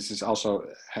this is also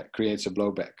creates a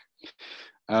blowback.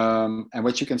 And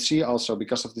what you can see also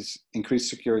because of this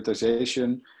increased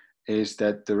securitization is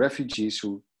that the refugees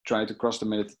who try to cross the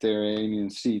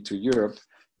Mediterranean Sea to Europe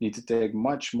need to take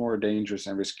much more dangerous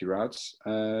and risky routes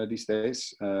these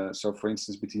days. So for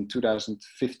instance, between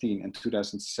 2015 and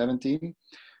 2017,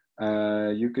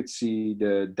 you could see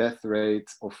the death rate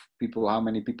of people, how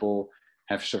many people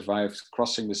have survived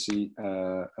crossing the sea.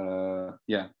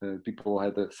 People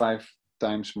had a 5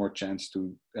 times more chance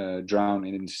to drown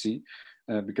in the sea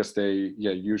because they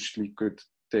usually could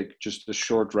take just a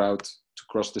short route to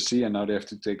cross the sea, and now they have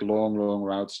to take long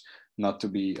routes not to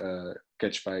be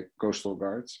catched by coastal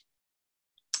guards.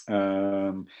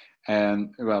 And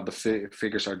well, the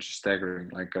figures are just staggering.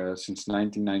 Like since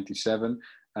 1997,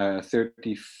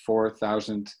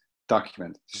 34,000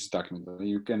 documented. This is documented.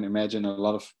 You can imagine a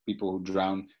lot of people who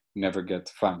drown never get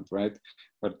found, right?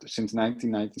 But since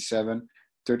 1997,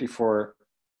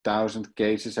 34,000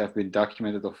 cases have been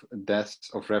documented of deaths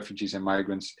of refugees and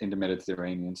migrants in the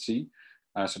Mediterranean Sea.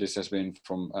 So this has been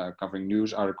from covering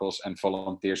news articles and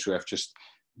volunteers who have just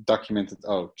documented,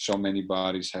 oh, so many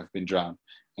bodies have been drowned.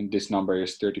 And this number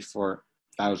is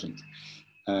 34,000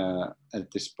 at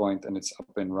this point, and it's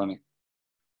up and running.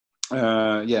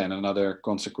 And another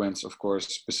consequence, of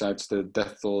course, besides the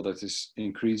death toll that is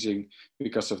increasing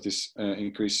because of this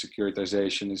increased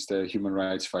securitization, is the human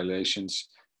rights violations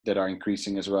that are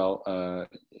increasing as well.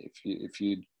 If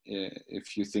you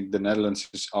think the Netherlands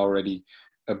is already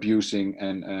abusing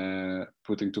and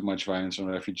putting too much violence on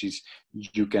refugees,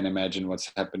 you can imagine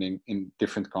what's happening in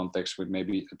different contexts with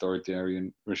maybe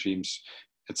authoritarian regimes,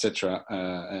 etc.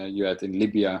 You had in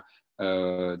Libya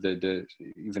the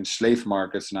even slave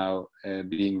markets now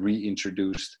being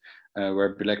reintroduced,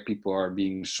 where black people are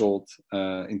being sold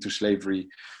into slavery,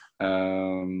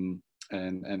 and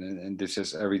this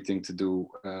has everything to do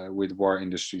with war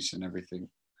industries and everything,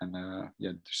 and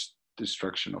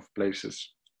destruction of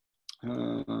places.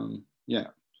 And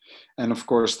of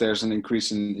course there's an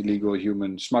increase in illegal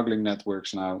human smuggling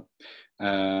networks now,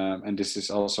 and this is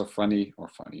also funny,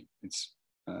 it's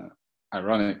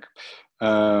ironic,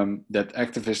 that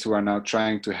activists who are now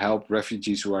trying to help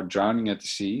refugees who are drowning at the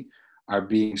sea are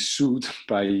being sued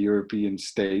by European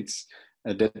states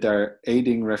that they're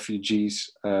aiding refugees,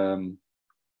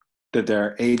 that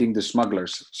they're aiding the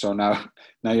smugglers. So now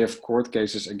you have court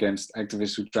cases against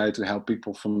activists who try to help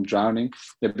people from drowning.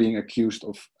 They're being accused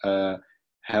of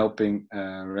helping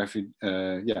of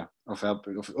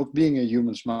being a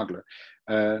human smuggler.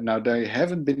 Now they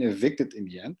haven't been evicted in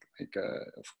the end.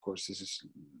 Of course, this is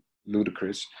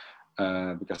ludicrous.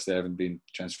 because they haven't been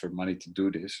transferred money to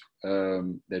do this.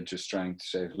 They're just trying to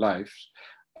save lives.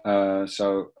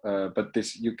 But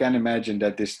this, you can imagine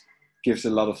that this gives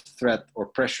a lot of threat or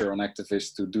pressure on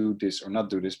activists to do this or not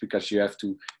do this, because you have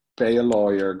to pay a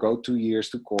lawyer, go 2 years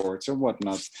to courts and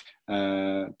whatnot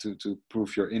to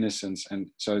prove your innocence.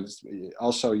 And so it's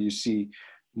also you see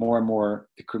more and more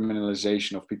the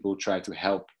criminalization of people who try to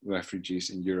help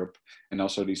refugees in Europe, and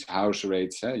also these house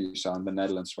raids. You saw in the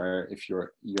Netherlands, where if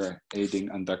you're aiding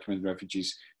undocumented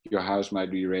refugees, your house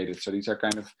might be raided. So these are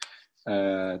kind of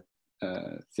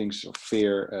things of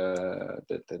fear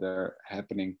that are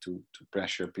happening to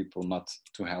pressure people not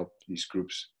to help these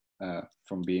groups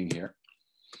from being here.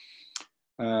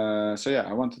 So yeah,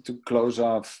 I wanted to close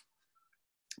off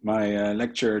my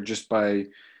lecture just by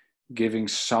giving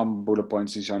some bullet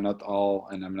points. These are not all,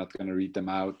 and I'm not going to read them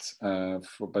out,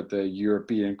 but the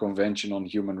European Convention on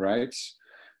Human Rights,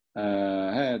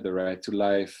 the right to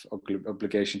life,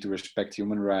 obligation to respect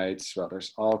human rights. Well,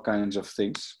 there's all kinds of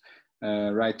things.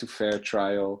 Right to fair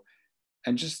trial.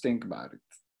 And just think about it.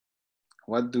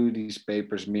 What do these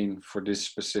papers mean for this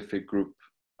specific group?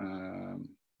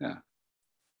 Yeah,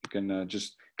 you can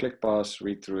just click pause,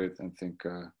 read through it, and think,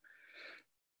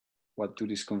 what do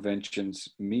these conventions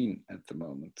mean at the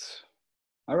moment?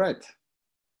 All right.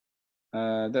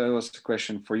 That was a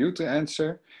question for you to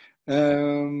answer.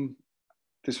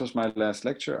 This was my last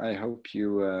lecture. I hope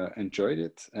you enjoyed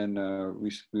it, and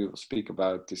we will speak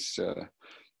about this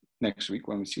next week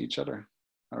when we see each other.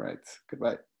 All right,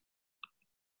 goodbye.